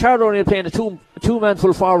true. In fact, Carlow only playing a two-man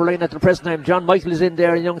full forward line at the present time. John Michael is in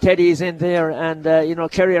there, and young Teddy is in there, and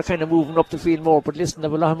Kerry are kind of moving up the field more, but listen, they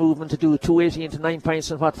have a lot of movement to do. 2:18 to 9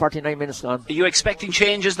 points and 49 minutes gone. Are you expecting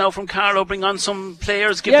changes now from Carlow? Bring on some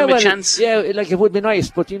players, give them a chance? Yeah, it would be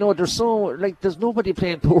nice, but there's nobody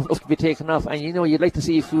playing poor enough to be taken off, and you'd like to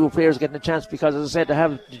see a few players getting a chance, because as I said, to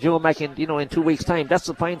have Joe Mack in 2 weeks' time, that's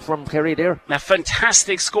the point from Kerry there. A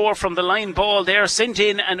fantastic score from the line ball there, sent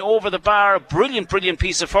in and over the bar. Brilliant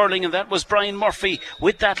piece of hurling, and that was Brian Murphy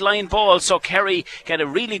with that line ball. So Kerry get a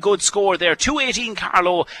really good score there. 2:18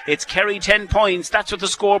 Carlow, it's Kerry 10 points. That's what the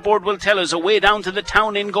scoreboard will tell us. Away down to the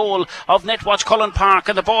town in goal of Netwatch Cullen Park,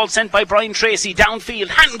 and the ball sent by Brian Tracy downfield.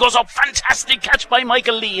 Hand goes up, fantastic catch by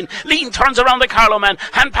Michael Lean. Lean turns around the Carlow man.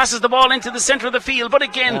 Hand passes the ball into the centre of the field, but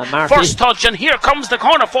again, first touch, and here comes the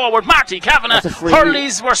corner forward, Marty Kavanagh.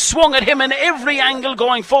 Hurleys were swung at him in every angle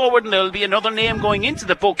going forward, and there'll be another name going into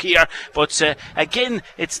the book here. But again,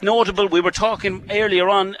 it's notable. We were talking earlier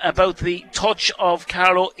on about the touch of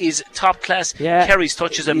Carlow is top class. Yeah. Kerry's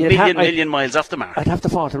touch is a million miles off the mark. I'd have to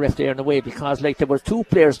fault the ref there in a way, because there were two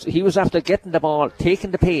players. He was after getting the ball,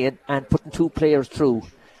 taking the pain, and putting two players through,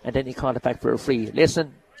 and then he called it back for a free.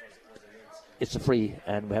 Listen, it's a free,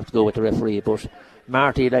 and we have to go with the referee, but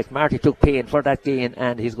Marty took pain for that gain,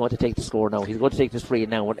 and he's going to take the score now. He's going to take this free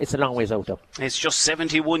now. It's a long ways out though. It's just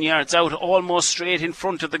 71 yards out, almost straight in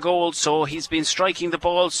front of the goal. So he's been striking the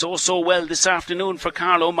ball so well this afternoon for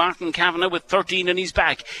Carlow. Martin Kavanagh with 13 on his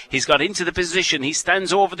back. He's got into the position. He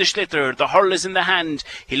stands over the Schlitter. The hurl is in the hand.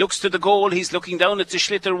 He looks to the goal. He's looking down at the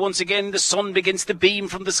Schlitter once again. The sun begins to beam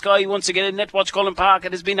from the sky once again in Netwatch Cullen Park.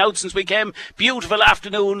 It has been out since we came. Beautiful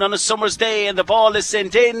afternoon on a summer's day, and the ball is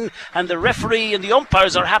sent in, and the referee and the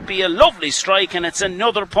umpires are happy. A lovely strike, and it's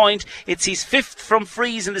another point. It's his fifth from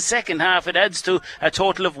frees in the second half. It adds to a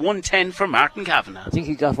total of 110 for Martin Kavanagh. I think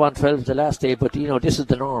he got 112 the last day, but this is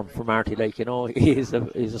the norm for Marty. He's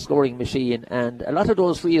a scoring machine, and a lot of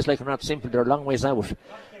those frees are not simple. They're a long ways out,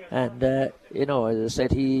 and as I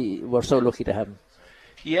said, we're so lucky to have him.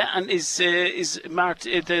 Yeah, and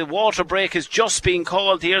the water break is just being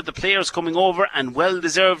called here. The players coming over, and well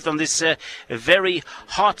deserved on this very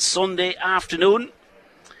hot Sunday afternoon.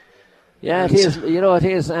 Yeah, it is. It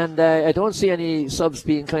is, and I don't see any subs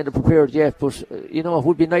being kind of prepared yet. But it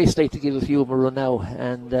would be nice to give a few more now,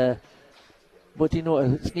 and but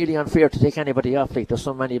it's nearly unfair to take anybody off. There's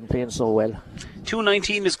so many of them playing so well.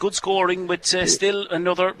 2:19 is good scoring, with still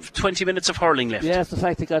another 20 minutes of hurling left. Yeah, it's the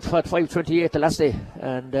fact they got 5:28 the last day,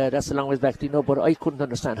 and that's a long ways back. But I couldn't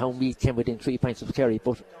understand how Meath came within 3 points of Kerry.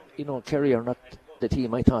 But Kerry are not the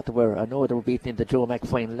team I thought they were. I know they were beaten in the Joe Mack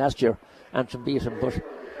final last year. Antrim beat them, but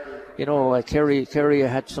Kerry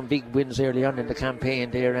had some big wins early on in the campaign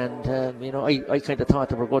there, and I kind of thought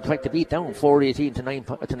they were going to fact to beat down 4-18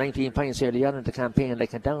 to 19 points early on in the campaign,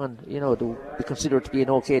 and down, to be considered to be an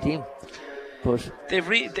okay team. But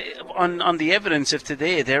on the evidence of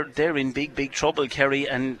today, they're in big trouble, Kerry.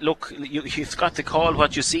 And look, you've got to call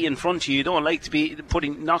what you see in front of you. You don't like to be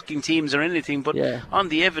knocking teams or anything, but on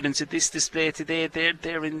the evidence of this display today,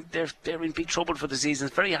 they're in big trouble for the season.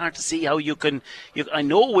 It's very hard to see how you can. I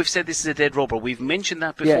know we've said this is a dead rubber. We've mentioned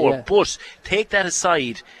that before, but take that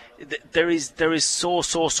aside. There is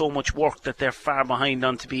so much work that they're far behind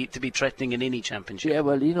on to be threatening in any championship. Yeah,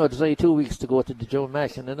 well, there's only 2 weeks to go to the Joe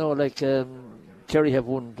Mac, and I know Kerry have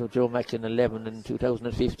won the Joe Mac in 11 in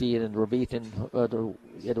 2015, and they were beaten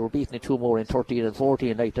in 2 more in 13 and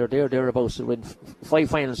 14. Like they're thereabouts to win 5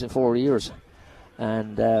 finals in 4 years,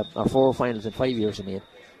 and or 4 finals in 5 years. I mean.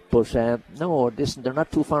 But no, listen, they're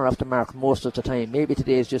not too far off the mark most of the time. Maybe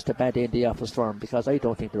today is just a bad day in the office for them, because I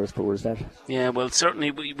don't think they're as poor as that. Yeah, well,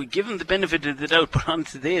 certainly we give them the benefit of the doubt, but on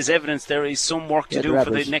today's evidence, there is some work to do for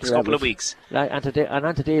the next couple of weeks. And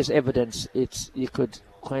on today's evidence, you could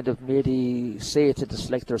kind of maybe say to the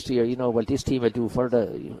selectors here, well, this team will do for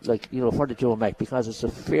the Joe Mac, because it's a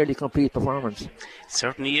fairly complete performance. It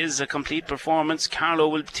certainly is a complete performance. Carlow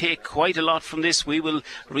will take quite a lot from this. We will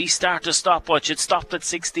restart the stopwatch. It stopped at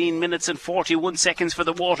 16 minutes and 41 seconds for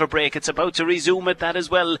the water break. It's about to resume at that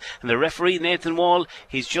as well. And the referee, Nathan Wall,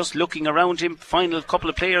 he's just looking around him. Final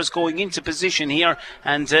couple of players going into position here,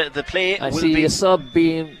 and the play I will see be a sub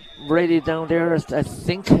being ready down there. I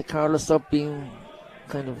think Carlow sub being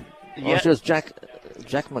kind of just Jack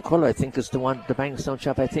McCullough, I think, is the Bankstown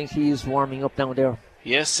chap. I think he's warming up down there.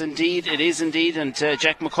 Yes, indeed, it is indeed, and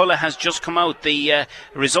Jack McCullough has just come out. The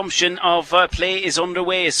resumption of play is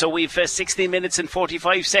underway, so we've 16 minutes and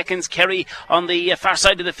 45 seconds. Kerry on the far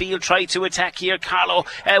side of the field try to attack here. Carlow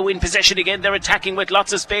in possession again. They're attacking with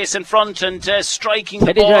lots of space in front and striking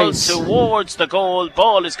the ball towards the goal.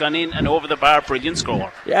 Ball has gone in and over the bar. Brilliant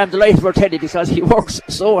score. Yeah, I'm delighted for Teddy, because he works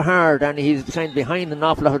so hard and he's kind of behind an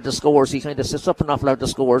awful lot of the scores. He kind of sets up an awful lot of the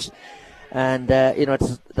scores. And,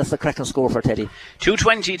 that's a cracking score for Teddy.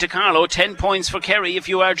 2:20 to Carlow, 10 points for Kerry. If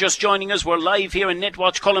you are just joining us, we're live here in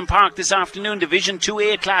Netwatch Cullen Park this afternoon. Division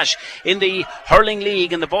 2A clash in the Hurling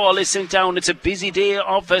League, and the ball is sent down. It's a busy day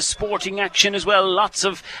of sporting action as well. Lots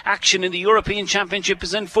of action in the European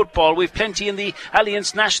Championships and football. We've plenty in the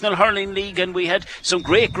Alliance National Hurling League, and we had some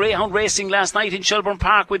great greyhound racing last night in Shelbourne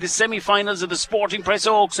Park with the semi-finals of the Sporting Press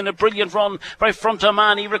Oaks, and a brilliant run by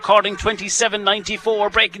Frontomani, recording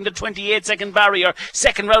 27.94, breaking the 28-second barrier.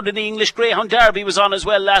 Second round in the English Greyhound Derby was on as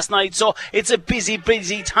well last night, so it's a busy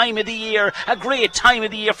time of the year, a great time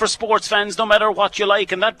of the year for sports fans, no matter what you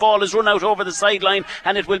like. And that ball is run out over the sideline,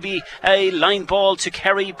 and it will be a line ball to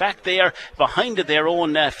Kerry back there behind their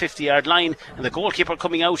own 50-yard line, and the goalkeeper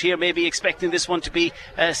coming out here maybe expecting this one to be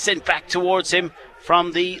sent back towards him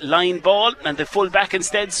from the line ball, and the full back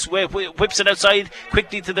instead whips it outside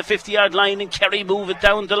quickly to the 50-yard line, and Kerry move it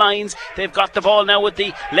down the lines. They've got the ball now with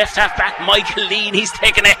the left half back Michael Lean. He's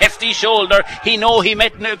taken a hefty shoulder. He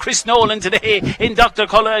met Chris Nolan today in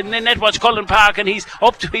Netwatch Cullen Park, and he's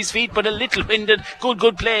up to his feet but a little winded.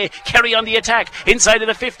 Good play. Kerry on the attack inside of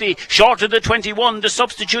the 50, short of the 21. The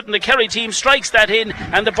substitute in the Kerry team strikes that in,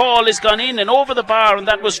 and the ball is gone in and over the bar, and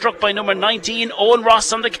that was struck by number 19 Owen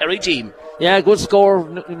Ross on the Kerry team. Yeah, good score.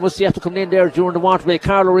 Must have to come in there during the water break.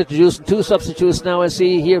 Carlow introducing 2 substitutes now. I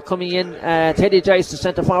see here coming in Teddy Joyce, the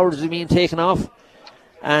centre forward, is being taken off,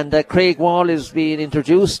 and Craig Wall is being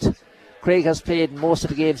introduced. Craig has played most of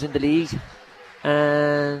the games in the league,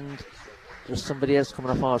 and there's somebody else coming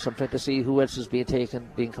off. So I'm trying to see who else is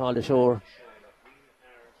being called ashore.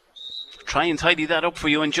 Try and tidy that up for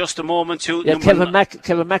you in just a moment too. Yeah, Kevin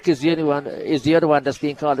Mack is the other one that's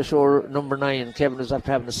being called ashore, number 9. Kevin is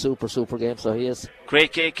after having a super game, so he is.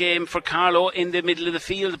 Great game for Carlow in the middle of the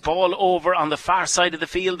field. Ball over on the far side of the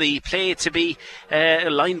field. The play to be a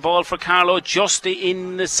line ball for Carlow just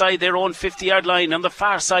inside their own 50-yard line on the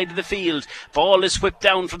far side of the field. Ball is whipped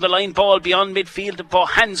down from the line ball beyond midfield. The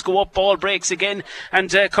hands go up, ball breaks again,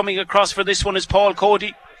 and coming across for this one is Paul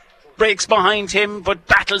Cody. Breaks behind him but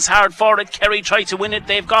battles hard for it. Kerry try to win it,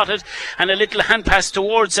 they've got it, and a little hand pass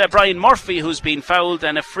towards Brian Murphy, who's been fouled,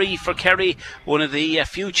 and a free for Kerry. One of the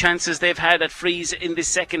few chances they've had at frees in the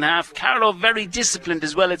second half. Carlow very disciplined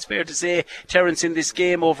as well, it's fair to say, Terence, in this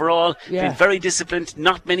game overall. Been very disciplined,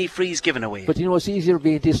 not many frees given away. But it's easier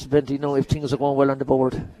being disciplined if things are going well on the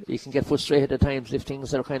board. You can get frustrated at times if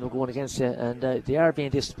things are kind of going against you, and they are being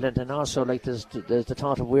disciplined. And also there's the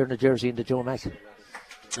thought of wearing a jersey in the Joe Mac.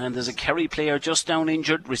 And there's a Kerry player just down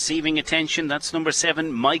injured, receiving attention. That's number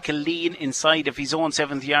 7, Michael Lean, inside of his own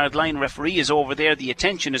 7th yard line. Referee is over there. The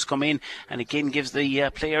attention has come in, and again gives the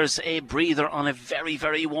players a breather on a very,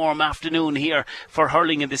 very warm afternoon here for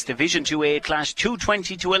hurling in this Division 2A clash.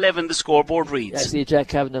 2:20-11 the scoreboard reads. I see Jack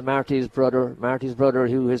Kavanagh, Marty's brother,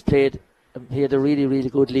 who has played. He had a really, really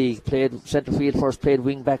good league. Played centre field first, played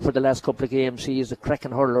wing back for the last couple of games. He is a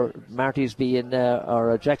cracking hurler.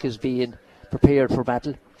 Jack is being prepared for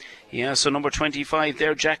battle. Yeah, so number 25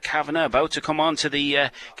 there, Jack Kavanagh, about to come on to the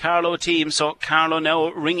Carlow team. So Carlow now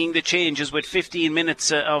ringing the changes with 15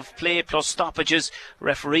 minutes of play plus stoppages.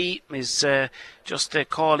 Referee is just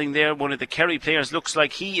calling there. One of the Kerry players looks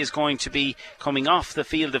like he is going to be coming off the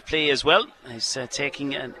field of play as well. He's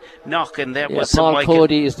taking a knock, and that was Paul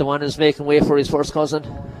Cody is the one who's making way for his first cousin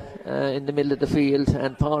in the middle of the field,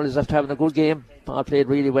 and Paul is after having a good game. Paul played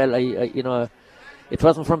really well. It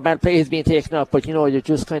wasn't from bad play he's being taken up, but you're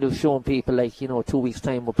just kind of showing people 2 weeks'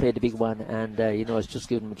 time we'll play the big one, and it's just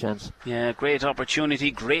giving them a chance. Yeah, great opportunity,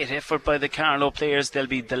 great effort by the Carlow players. They'll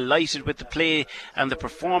be delighted with the play and the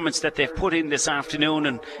performance that they've put in this afternoon,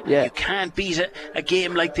 and you can't beat a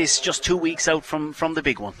game like this just 2 weeks out from the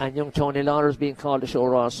big one. And young Tony Lawler's being called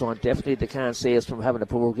ashore also, and definitely they can't say it's from having a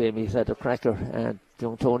poor game. He's had a cracker, and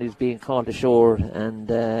young Tony's being called ashore, and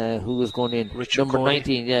who is going in? Number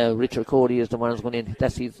Cody. 19, Richard Cody is the one who's going in.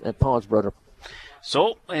 That's his Paul's brother.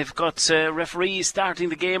 So they've got referees starting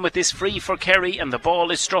the game with this free for Kerry, and the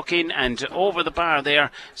ball is struck in and over the bar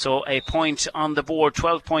there. So a point on the board,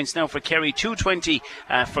 12 points now for Kerry, 2:20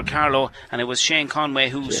 for Carlow, and it was Shane Conway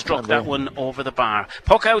who struck that one over the bar.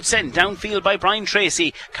 Puck out sent downfield by Brian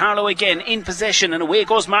Tracy. Carlow again in possession, and away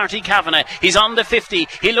goes Marty Kavanagh. He's on the 50.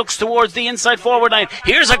 He looks towards the inside forward line.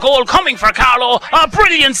 Here's a goal coming for Carlow. A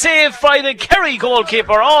brilliant save by the Kerry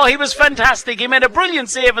goalkeeper. Oh, he was fantastic. He made a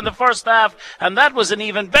brilliant save in the first half, and that was an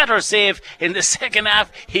even better save in the second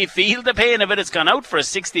half. He feel the pain of it. It's gone out for a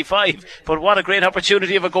 65, but what a great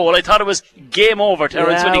opportunity of a goal. I thought it was game over,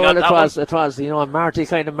 Terence, when he got that one. It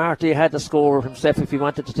was. Marty had the score himself if he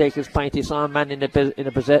wanted to take his point. He saw a man in a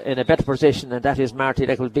better position, and that is Marty.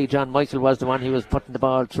 That was Big John Michael was the one he was putting the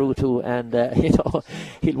ball through to, and he'll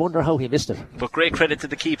wonder how he missed it. But great credit to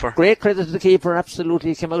the keeper. Great credit to the keeper, absolutely.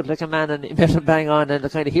 He came out like a man and he met him bang on, and the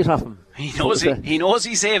kind of hit off him. He knows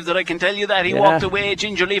he saved it, I can tell you that. He walked away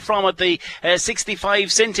gingerly from it. The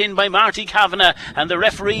 65 sent in by Marty Kavanagh, and the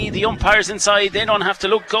referee, the umpires inside, they don't have to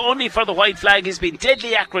look only for the white flag. He's been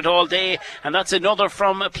deadly accurate all day, and that's another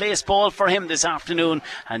from a place ball for him this afternoon.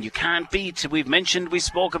 And you can't beat, we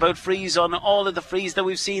spoke about frees on all of the frees that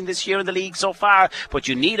we've seen this year in the league so far, but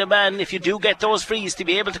you need a man if you do get those frees to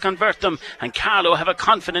be able to convert them, and Carlow have a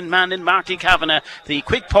confident man in Marty Kavanagh. The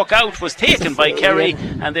quick puck out was taken by Kerry,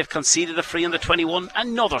 and they've conceded a free on the 21.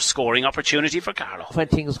 Another scoring opportunity for Carlow. When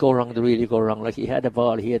things go wrong, they really go wrong. Like he had the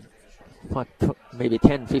ball, he had maybe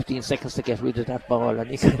 10-15 seconds to get rid of that ball, and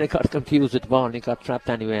he kind of got confused with the ball and he got trapped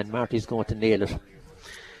anyway, and Marty's going to nail it.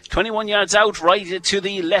 21 yards out, right to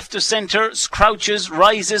the left of centre, crouches,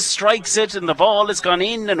 rises, strikes it, and the ball has gone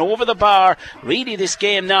in and over the bar. Really, this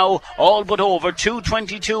game now all but over.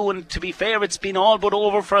 2:22, and to be fair, it's been all but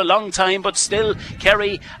over for a long time, but still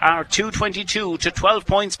Kerry are 2:22 to 12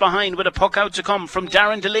 points behind, with a puck out to come from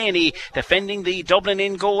Darren Delaney, defending the Dublin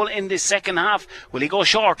in goal in this second half. Will he go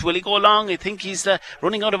short? Will he go long? I think he's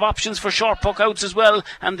running out of options for short puck outs as well,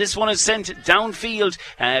 and this one is sent downfield,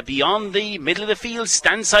 beyond the middle of the field,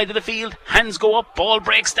 stand side of the field, hands go up, ball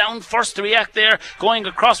breaks down. First to react there, going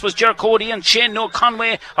across, was Ger Cody, and Shane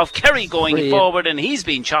Conway of Kerry going forward, and he's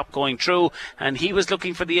been chopped going through, and he was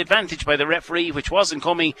looking for the advantage by the referee, which wasn't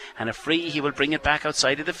coming, and a free. He will bring it back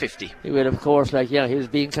outside of the 50. He will, of course. He was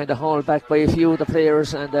being kind of hauled back by a few of the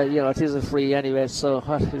players, and it is a free anyway, so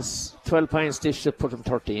what is 12 points? This should put him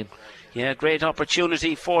 13. Yeah, great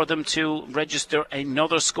opportunity for them to register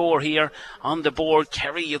another score here on the board.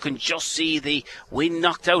 Kerry, you can just see the wind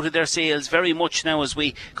knocked out of their sails very much now as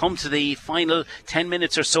we come to the final 10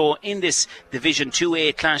 minutes or so in this Division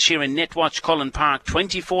 2A clash here in Netwatch Cullen Park.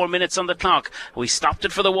 24 minutes on the clock. We stopped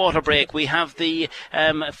it for the water break. We have the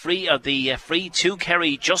free to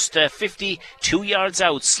Kerry, just 52 yards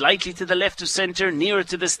out, slightly to the left of centre, nearer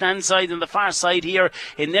to the stand side and the far side here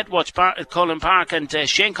in Netwatch Cullen Park, and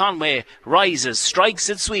Shane Conway rises, strikes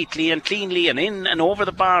it sweetly and cleanly, and in and over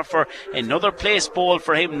the bar for another place ball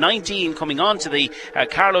for him. 19 coming on to the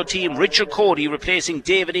Carlow team. Richard Cody replacing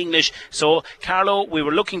David English. So Carlow, we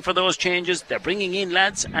were looking for those changes. They're bringing in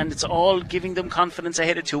lads, and it's all giving them confidence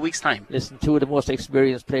ahead of 2 weeks' time. Listen, two of the most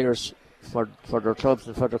experienced players for their clubs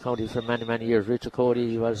and for their counties for many, many years. Richard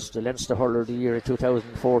Cody was the Leinster Hurler of the Year in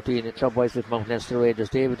 2014 in club-wise with Mount Leinster Rangers.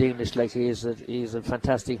 David English, like he's a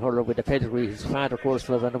fantastic hurler with a pedigree. His father, of course,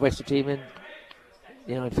 was on the Western team in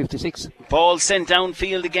 56. Ball sent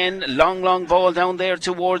downfield again. Long ball down there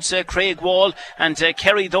towards Craig Wall. And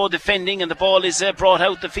Kerry, though, defending, and the ball is brought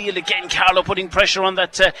out the field again. Carlow putting pressure on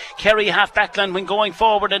that Kerry half backline when going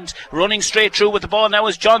forward, and running straight through with the ball now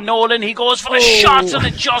is John Nolan. He goes for a shot, and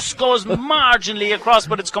it just goes marginally across,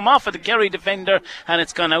 but it's come off of the Kerry defender, and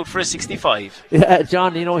it's gone out for a 65. Yeah,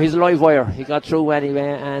 John, he's a live wire. He got through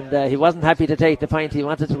anyway, and he wasn't happy to take the point. He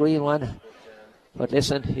wanted to green one. But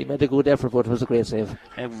listen, he made a good effort, but it was a great save.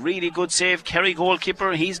 A really good save. Kerry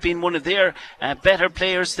goalkeeper, he's been one of their better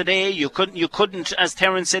players today. You couldn't, as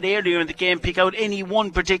Terence said earlier in the game, pick out any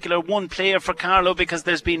one player for Carlow, because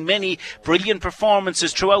there's been many brilliant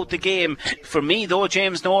performances throughout the game. For me, though,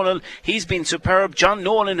 James Nolan, he's been superb. John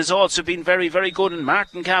Nolan has also been very, very good. And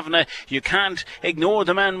Martin Kavanagh, you can't ignore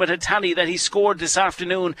the man with a tally that he scored this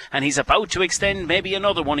afternoon, and he's about to extend maybe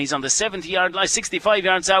another one. He's on the 70-yard line, 65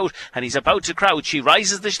 yards out, and he's about to crouch. He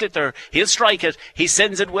rises the Schlitter, he'll strike it, he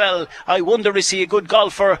sends it well. I wonder, is he a good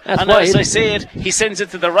golfer? That's and wide. As I say it, he sends it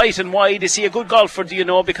to the right and wide. Is he a good golfer, do you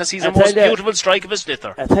know? Because he's a most beautiful strike of a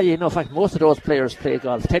Schlitter. I tell you, in fact, most of those players play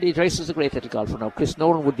golf. Teddy Dreiss is a great little golfer now. Chris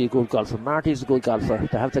Nolan would be a good golfer. Marty's a good golfer.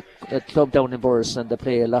 They have the club down in Burris, and they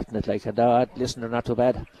play a lot in it. Listen, they're not too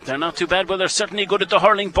bad. They're not too bad. Well, they're certainly good at the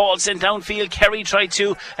hurling. Ball sent downfield. Kerry tried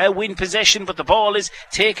to win possession, but the ball is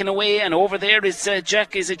taken away, and over there is Jack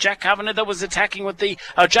Kavanagh that was attacking with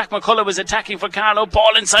Jack McCullough was attacking for Carlow.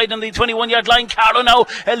 Ball inside on the 21-yard line. Carlow now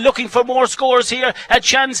looking for more scores here. A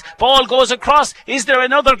chance. Ball goes across. Is there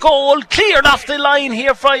another goal? Cleared off the line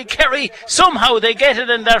here by Kerry. Somehow they get it,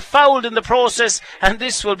 and they're fouled in the process, and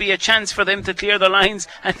this will be a chance for them to clear the lines,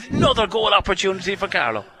 and another goal opportunity for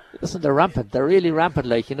Carlow. Listen, they're rampant. They're really rampant.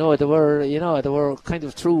 They were kind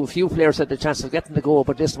of through. A few players had the chance of getting the goal,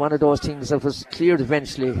 but this one of those things that was cleared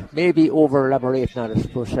eventually. Maybe over elaborating on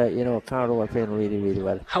it, but Carlow are playing really, really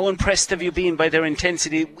well. How impressed have you been by their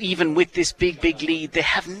intensity, even with this big lead? They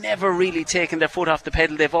have never really taken their foot off the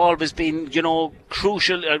pedal. They've always been,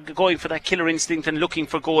 crucial, going for that killer instinct and looking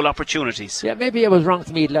for goal opportunities. Yeah, maybe I was wrong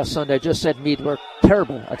to Meath last Sunday. I just said Meath were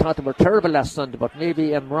terrible. I thought they were terrible last Sunday, but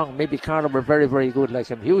maybe I'm wrong. Maybe Carlow were very, very good.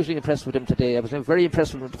 I'm hugely impressed with him today. I was very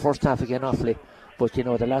impressed with him the first half again, awfully. But,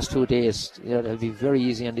 the last 2 days, they'll be very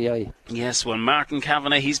easy on the eye. Yes, well, Martin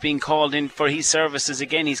Kavanagh, he's been called in for his services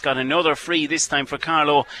again. He's got another free, this time for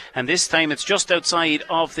Carlow. And this time it's just outside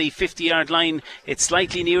of the 50-yard line. It's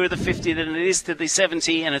slightly nearer the 50 than it is to the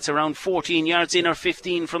 70. And it's around 14 yards in or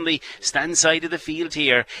 15 from the stand side of the field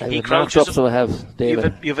here. He crouches up, so I have,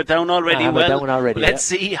 David. You've it down already. I have it down already. Let's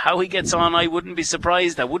see how he gets on. I wouldn't be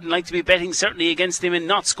surprised. I wouldn't like to be betting certainly against him in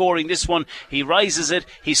not scoring this one. He rises it,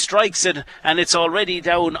 he strikes it, and it's already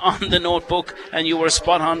down on the notebook, and you were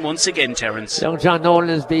spot on once again, Terence. Young John Nolan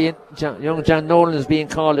is being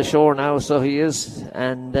called ashore now, so he is,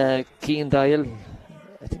 and Cian Doyle,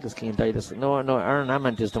 I think it's Cian Doyle. No, Aaron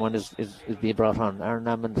Hammond is the one is being brought on. Aaron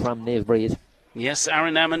Hammond from Nave Breed. Yes,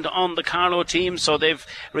 Aaron Hammond on the Carlow team, so they've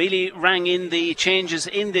really rang in the changes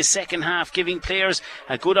in the second half, giving players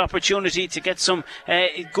a good opportunity to get some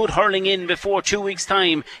good hurling in before 2 weeks'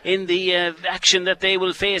 time in the action that they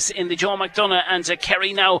will face in the Joe McDonagh. And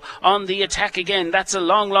Kerry now on the attack again. That's a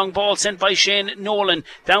long ball sent by Shane Nolan.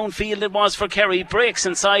 Downfield it was for Kerry, breaks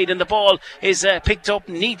inside, and the ball is picked up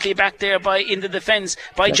neatly back there in the defence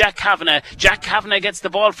by Jack Kavanagh. Jack Kavanagh gets the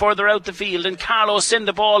ball further out the field, and Carlow send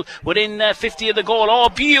the ball within 50 of the goal. Oh,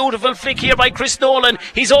 beautiful flick here by Chris Nolan.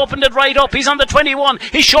 He's opened it right up. He's on the 21.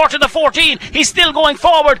 He's short of the 14. He's still going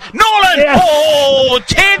forward. Nolan! Yes. Oh,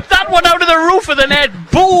 take that one out of the roof of the net.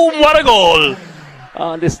 Boom, what a goal.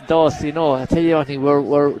 Oh, listen, Dawes, I tell you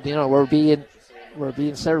what, we're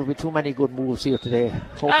being served with too many good moves here today.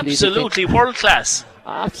 Hopefully absolutely world class.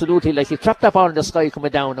 Absolutely, he trapped that ball in the sky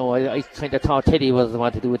coming down. No, I kind of thought Teddy was the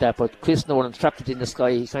one to do with that, but Chris Nolan trapped it in the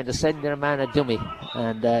sky. He kind of sent their man a dummy,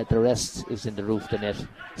 and the rest is in the roof of the net.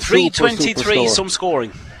 3:23, some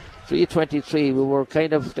scoring. 3:23. We were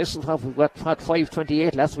this is what we got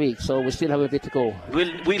 5:28 last week, so we still have a bit to go.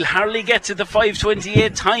 We'll hardly get to the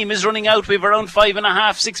 5:28. Time is running out. We've around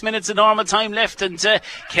 6 minutes of normal time left, and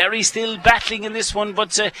Kerry still battling in this one,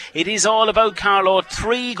 but it is all about Carlow.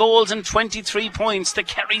 3 goals and 23 points to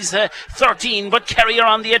Kerry's 13, but Kerry are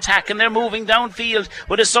on the attack, and they're moving downfield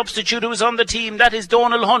with a substitute who is on the team. That is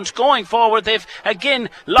Donal Hunt. Going forward, they've again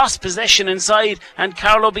lost possession inside, and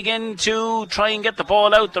Carlow begin to try and get the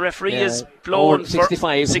ball out. The referee referee is blown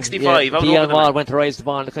 65. for 65. Dion Wall went to rise the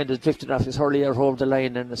ball and kind of drifted off his hurley out over the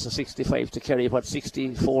line, and it's a 65 to Kerry.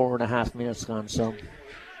 64.5 minutes gone, so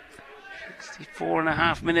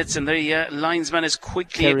 64.5 minutes, and the linesman is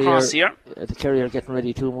quickly across here. The Kerry are getting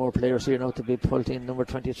ready. 2 more players here now to be pulled in. Number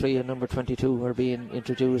 23 and number 22 are being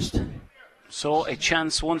introduced. So a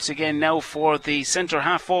chance once again now for the centre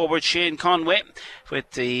half forward Shane Conway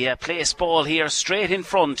with the place ball here straight in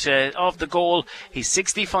front of the goal. He's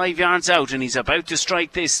 65 yards out and he's about to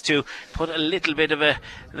strike this to put a little bit of a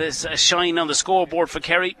shine on the scoreboard for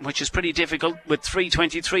Kerry, which is pretty difficult with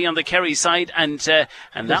 3:23 on the Kerry side, and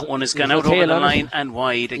that one has gone out over the line and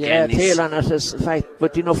wide again. Yeah, tail on it is fact,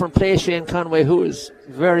 but from play, Shane Conway, who is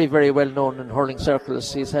very, very well known in hurling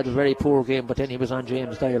circles, he's had a very poor game, but then he was on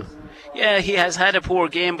James Dial. Yeah, he has had a poor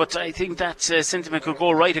game, but I think that sentiment could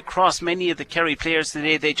go right across many of the Kerry players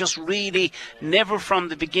today. They just really never from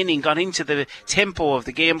the beginning got into the tempo of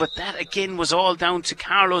the game, but that again was all down to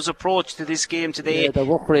Carlo's approach to this game today. Yeah, the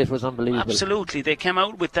work rate was unbelievable. Absolutely, they came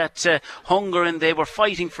out with that hunger and they were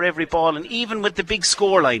fighting for every ball, and even with the big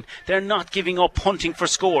scoreline, they're not giving up hunting for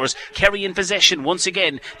scores. Kerry in possession once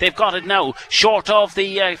again. They've got it now, short of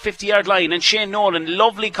the 50-yard line, and Shane Nolan,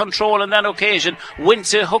 lovely control on that occasion, went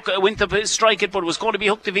to strike it, but was going to be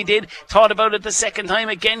hooked if he did. Thought about it the second time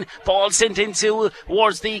again. Ball sent in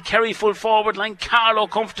towards the Kerry full forward line. Carlo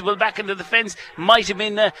comfortable back into the fence. Might have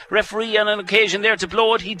been a referee on an occasion there to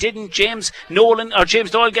blow it. He didn't. James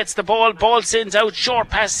Doyle gets the ball. Ball sends out, short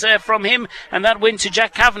pass from him, and that went to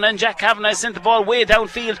Jack Kavanagh, and Jack Kavanagh sent the ball way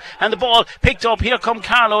downfield, and the ball picked up. Here come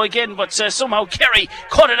Carlo again, but somehow Kerry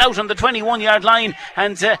cut it out on the 21-yard line,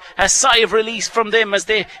 and a sigh of release from them as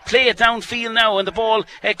they play it downfield now, and the ball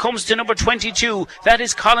comes to number 22. That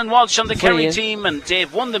is Colin Walsh on the Kerry team, and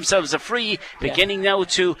they've won themselves a free, beginning now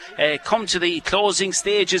to come to the closing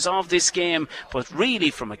stages of this game. But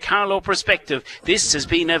really, from a Carlo perspective, this has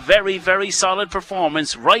been a very, very solid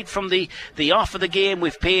performance right from the off of the game.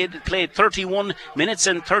 We've played 31 minutes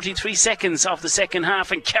and 33 seconds of the second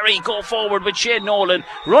half, and Kerry go forward with Shane Nolan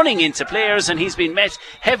running into players, and he's been met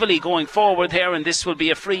heavily going forward there, and this will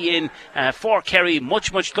be a free in for Kerry,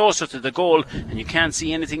 much, much closer to the goal, and you can't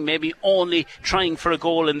see anything maybe only trying for a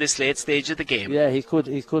goal in this late stage of the game. Yeah, he could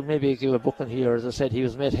maybe give a booking here. As I said, he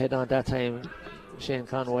was met head on that time, Shane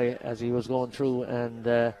Conway, as he was going through,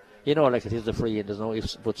 and like it is a free and there's no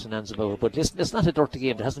ifs, buts and ands about it. But listen, it's not a dirty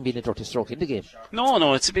game. There hasn't been a dirty stroke in the game.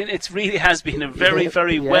 No, it really has been a very,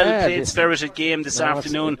 very well played, spirited game this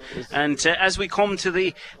afternoon. And as we come to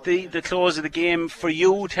the close of the game, for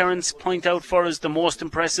you, Terence, point out for us the most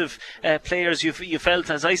impressive players you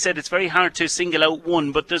felt. As I said, it's very hard to single out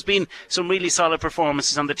one, but there's been some really solid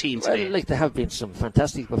performances on the team today. Well, there have been some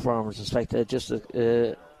fantastic performances. In fact,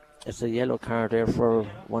 it's a yellow card there for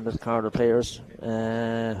one of the Carlo players,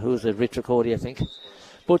 who's a Richard Cody, I think.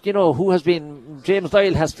 But who has been? James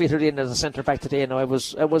Doyle has fitted in as a centre back today. Now I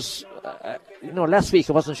was last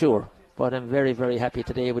week I wasn't sure, but I'm very, very happy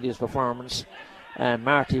today with his performance.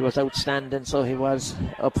 Marty was outstanding, so he was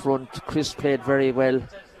up front. Chris played very well.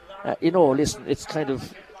 Listen,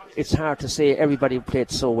 it's hard to say everybody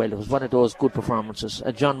played so well. It was one of those good performances.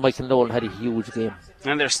 John Michael Nolan had a huge game.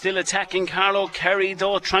 And they're still attacking Carlo. Kerry,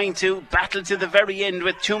 though, trying to battle to the very end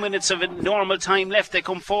with 2 minutes of normal time left. They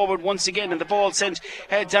come forward once again, and the ball sent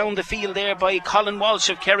down the field there by Colin Walsh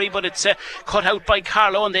of Kerry, but it's cut out by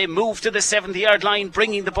Carlo, and they move to the 70-yard line,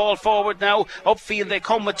 bringing the ball forward now. Upfield they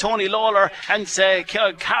come with Tony Lawler, and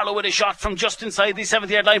Carlo with a shot from just inside the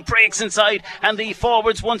 70-yard line, breaks inside, and the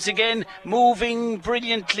forwards once again moving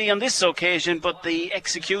brilliantly on this occasion, but the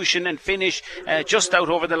execution and finish just out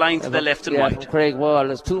over the line to the left and wide. Craig Wall,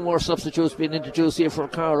 there's 2 more substitutes being introduced here for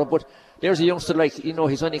Carlo, but there's a youngster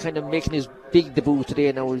he's only kind of making his big debut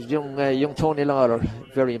today now. Young Tony Lawler,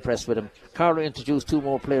 very impressed with him. Carlo introduced 2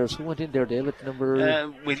 more players. Who went in there, David?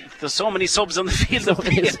 There's so many subs on the field.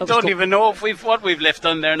 I don't even know if what we've left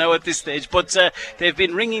on there now at this stage. But they've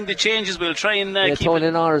been ringing the changes. We'll try and keep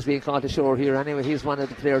Tony Lawler is being called ashore here. Anyway, he's one of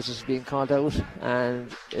the players that's being called out,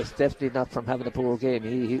 and it's definitely not from having a poor game.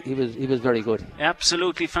 He was very good.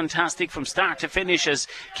 Absolutely fantastic from start to finish, as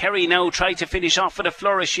Kerry now try to finish off with a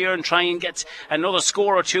flourish here and try and get another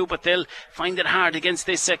score or 2, but they'll find it hard against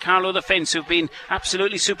this Carlo defence, who've been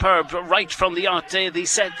absolutely superb right from the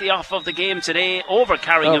off of the game today,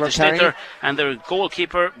 overcarrying of the Schlitter, and their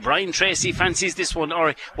goalkeeper Brian Tracy fancies this one,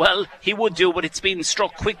 he would do, but it's been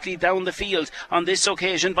struck quickly down the field on this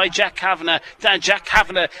occasion by Jack Kavanagh. Jack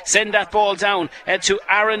Kavanagh send that ball down to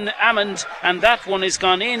Aaron Ammond, and that one has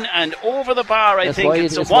gone in and over the bar. It's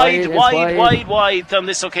wide on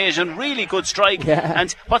this occasion. Really good strike.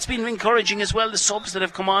 And what's been encouraging as well. The subs that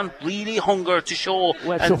have come on really hunger to show.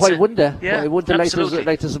 Well, so why wouldn't they? Yeah, why wouldn't they?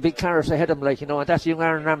 absolutely. There's a big carrot ahead of them, and that's young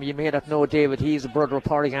Aaron Ram. You may not know David. He's a brother of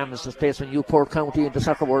Pádraig Amons, that plays for Newport County in the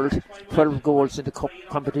soccer world. 12 goals in the cup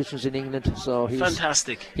competitions in England. So he's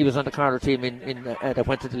fantastic. He was on the Carlow team that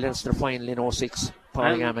went to the Leinster final in 06.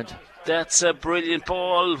 Pádraig Amons. That's a brilliant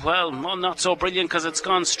ball. Well, not so brilliant because it's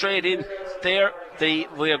gone straight in there.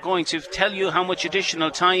 We are going to tell you how much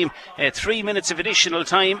additional time, 3 minutes of additional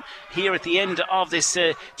time here at the end of this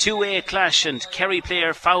 2A clash, and Kerry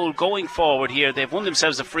player foul going forward here. They've won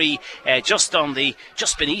themselves a free just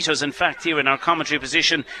beneath us, in fact, here in our commentary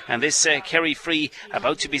position, and this Kerry free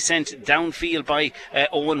about to be sent downfield by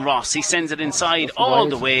Owen Ross. He sends it inside all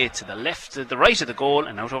the way to the left, to the right of the goal,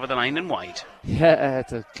 and out over the line and wide. Yeah,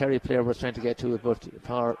 the Kerry player was trying to get to it, but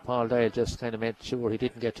Paul Dial just kind of made sure he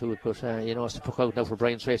didn't get to it. But it's to puck out now for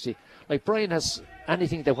Brian Tracy. Like, Brian has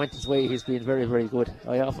anything that went his way, he's been very, very good.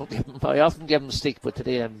 I often give him a stick, but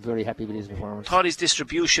today I'm very happy with his performance. Thought his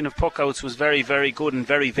distribution of puck outs was very, very good and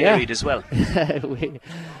very varied as well.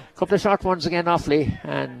 Couple of short ones again, Offaly,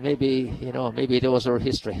 and maybe those are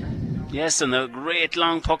history. Yes, and a great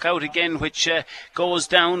long puck out again, which goes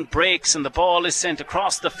down, breaks, and the ball is sent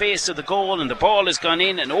across the face of the goal, and the ball has gone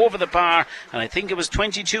in and over the bar, and I think it was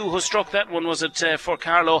 22 who struck that one, was it, for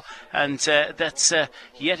Carlow, and that's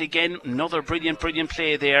yet again another brilliant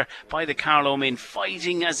play there by the Carlow men,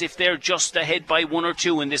 fighting as if they're just ahead by 1 or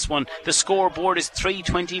 2 in this one. The scoreboard is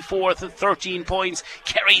 3-24 to 13 points.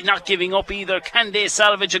 Kerry not giving up either. Can they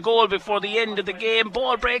salvage a goal before the end of the game?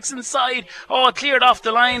 Ball breaks inside. It cleared off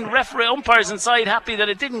the line. Referee, umpires inside, happy that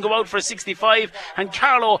it didn't go out for a 65, and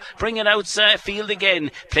Carlow bring it out field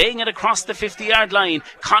again, playing it across the 50-yard line.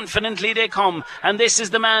 Confidently they come, and this is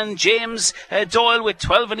the man, James Doyle, with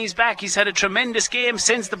 12 on his back. He's had a tremendous game,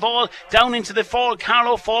 sends the ball down into the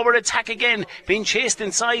Carlow forward attack again, being chased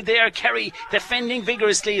inside there. Kerry defending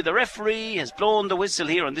vigorously. The referee has blown the whistle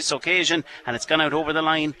here on this occasion, and it's gone out over the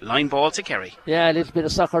line ball to Kerry. Yeah, a little bit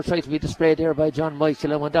of soccer tried to be displayed there by John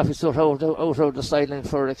Michael, and when Daffy stood out of the sideline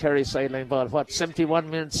for the Kerry sideline ball. 71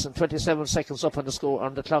 minutes and 27 seconds up on the score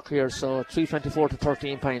on the clock here, so 3-24 to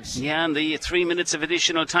 13 points. Yeah, and the 3 minutes of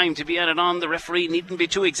additional time to be added on. The referee needn't be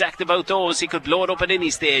too exact about those. He could blow it up at any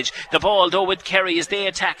stage. The ball though with Kerry as they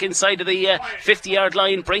attack inside of the 50-yard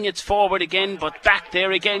line, bring it forward again, but back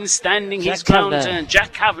there again, standing his ground, and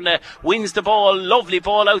Jack Kavanagh wins the ball. Lovely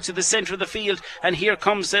ball out to the centre of the field, and here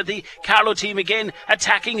comes the Carlow team again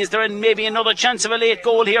attacking. Is there maybe another chance of a late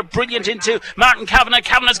goal here? Brilliant into Martin Kavanagh.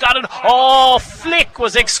 Kavanagh's got it. Flick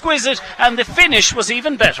was exquisite, and the finish was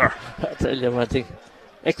even better. I tell you one thing,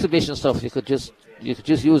 exhibition stuff, you could just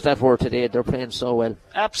use that word today. They're playing so well.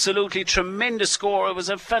 Absolutely tremendous score. It was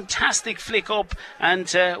a fantastic flick up,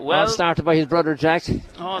 and all started by his brother Jack. It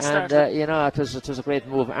was a great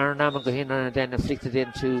move. Aaron Naman got in and then flicked it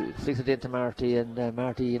into Marty, and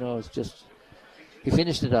Marty, is just. He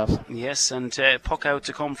finished it off. Yes, and puck out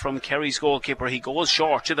to come from Kerry's goalkeeper. He goes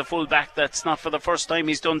short to the full back. That's not for the first time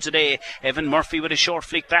he's done today. Evan Murphy with a short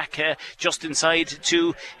flick back just inside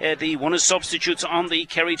to the one of the substitutes on the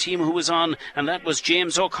Kerry team who was on, and that was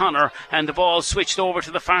James O'Connor, and the ball switched over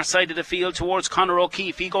to the far side of the field towards Conor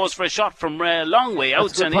O'Keefe. He goes for a shot from a long way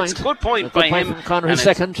out, and it's a good point by him. Connor's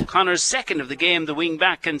second. Connor's second of the game, the wing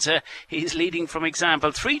back, and he's leading from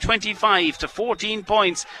example. 3-25 to 14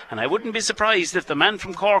 points, and I wouldn't be surprised if the man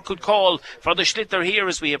from Cork could call for the Schlitter here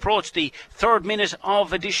as we approach the 3rd minute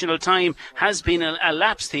of additional time. Has been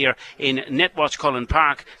elapsed here in Netwatch Cullen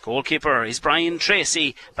Park. Goalkeeper is Brian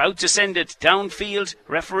Tracy, about to send it downfield.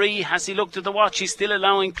 Referee, has he looked at the watch? He's still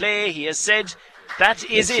allowing play. He has said that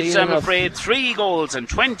is it, I'm afraid. 3 goals and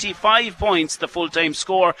 25 points, the full-time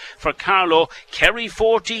score for Carlow. Kerry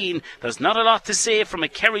 14. There's not a lot to say from a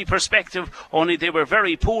Kerry perspective, only they were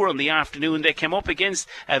very poor on the afternoon. They came up against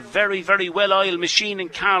a very, very well-oiled machine in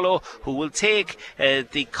Carlow, who will take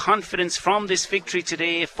the confidence from this victory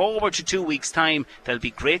today forward to 2 weeks' time. There'll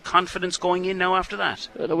be great confidence going in now after that.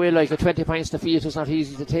 The way like a 20 points defeat is not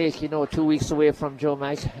easy to take, 2 weeks away from Joe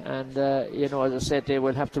Mack, and as I said, they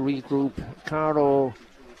will have to regroup. Carlow,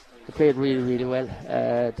 they played really, really well.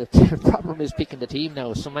 The problem is picking the team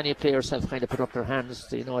now. So many players have kind of put up their hands,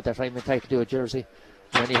 that I'm entitled to do a jersey.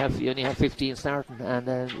 You only have 15 starting, and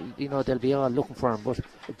they'll be all looking for him. But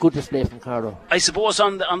a good display from Carlow. I suppose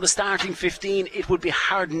on the starting 15, it would be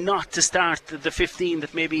hard not to start the 15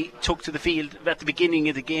 that maybe took to the field at the beginning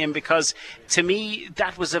of the game, because to me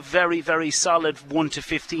that was a very, very solid 1 to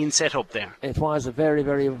 15 setup there. It was a very,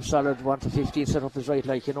 very solid 1 to 15 setup. Is right.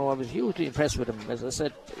 I was hugely impressed with him. As I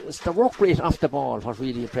said, it's the work rate off the ball what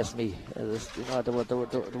really impressed me. They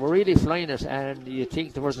were really flying it, and you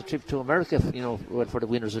think there was a trip to America, for the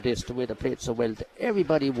winners of this, the way they played so well.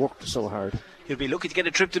 Everybody worked so hard. You'll be lucky to get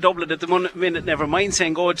a trip to Dublin at the minute, never mind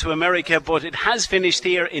saying go to America, but it has finished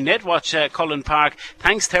here in Netwatch Cullen Park.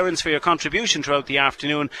 Thanks, Terence, for your contribution throughout the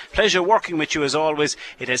afternoon. Pleasure working with you as always.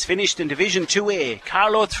 It has finished in Division 2A.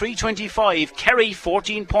 Carlow 325, Kerry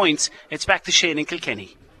 14 points. It's back to Shane in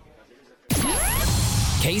Kilkenny.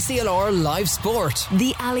 KCLR Live Sport.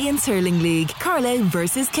 The Allianz Hurling League, Carlow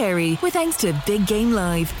versus Kerry, with thanks to Big Game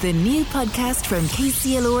Live, the new podcast from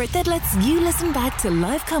KCLR that lets you listen back to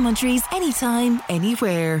live commentaries anytime,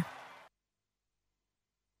 anywhere.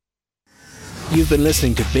 You've been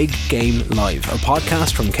listening to Big Game Live, a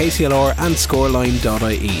podcast from KCLR and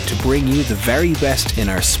Scoreline.ie to bring you the very best in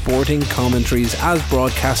our sporting commentaries as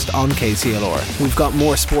broadcast on KCLR. We've got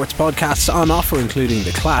more sports podcasts on offer, including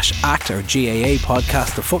the Clash Act, our GAA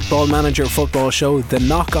podcast, the Football Manager Football Show, the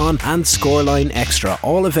Knock On and Scoreline Extra,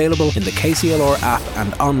 all available in the KCLR app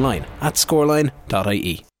and online at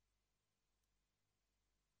Scoreline.ie.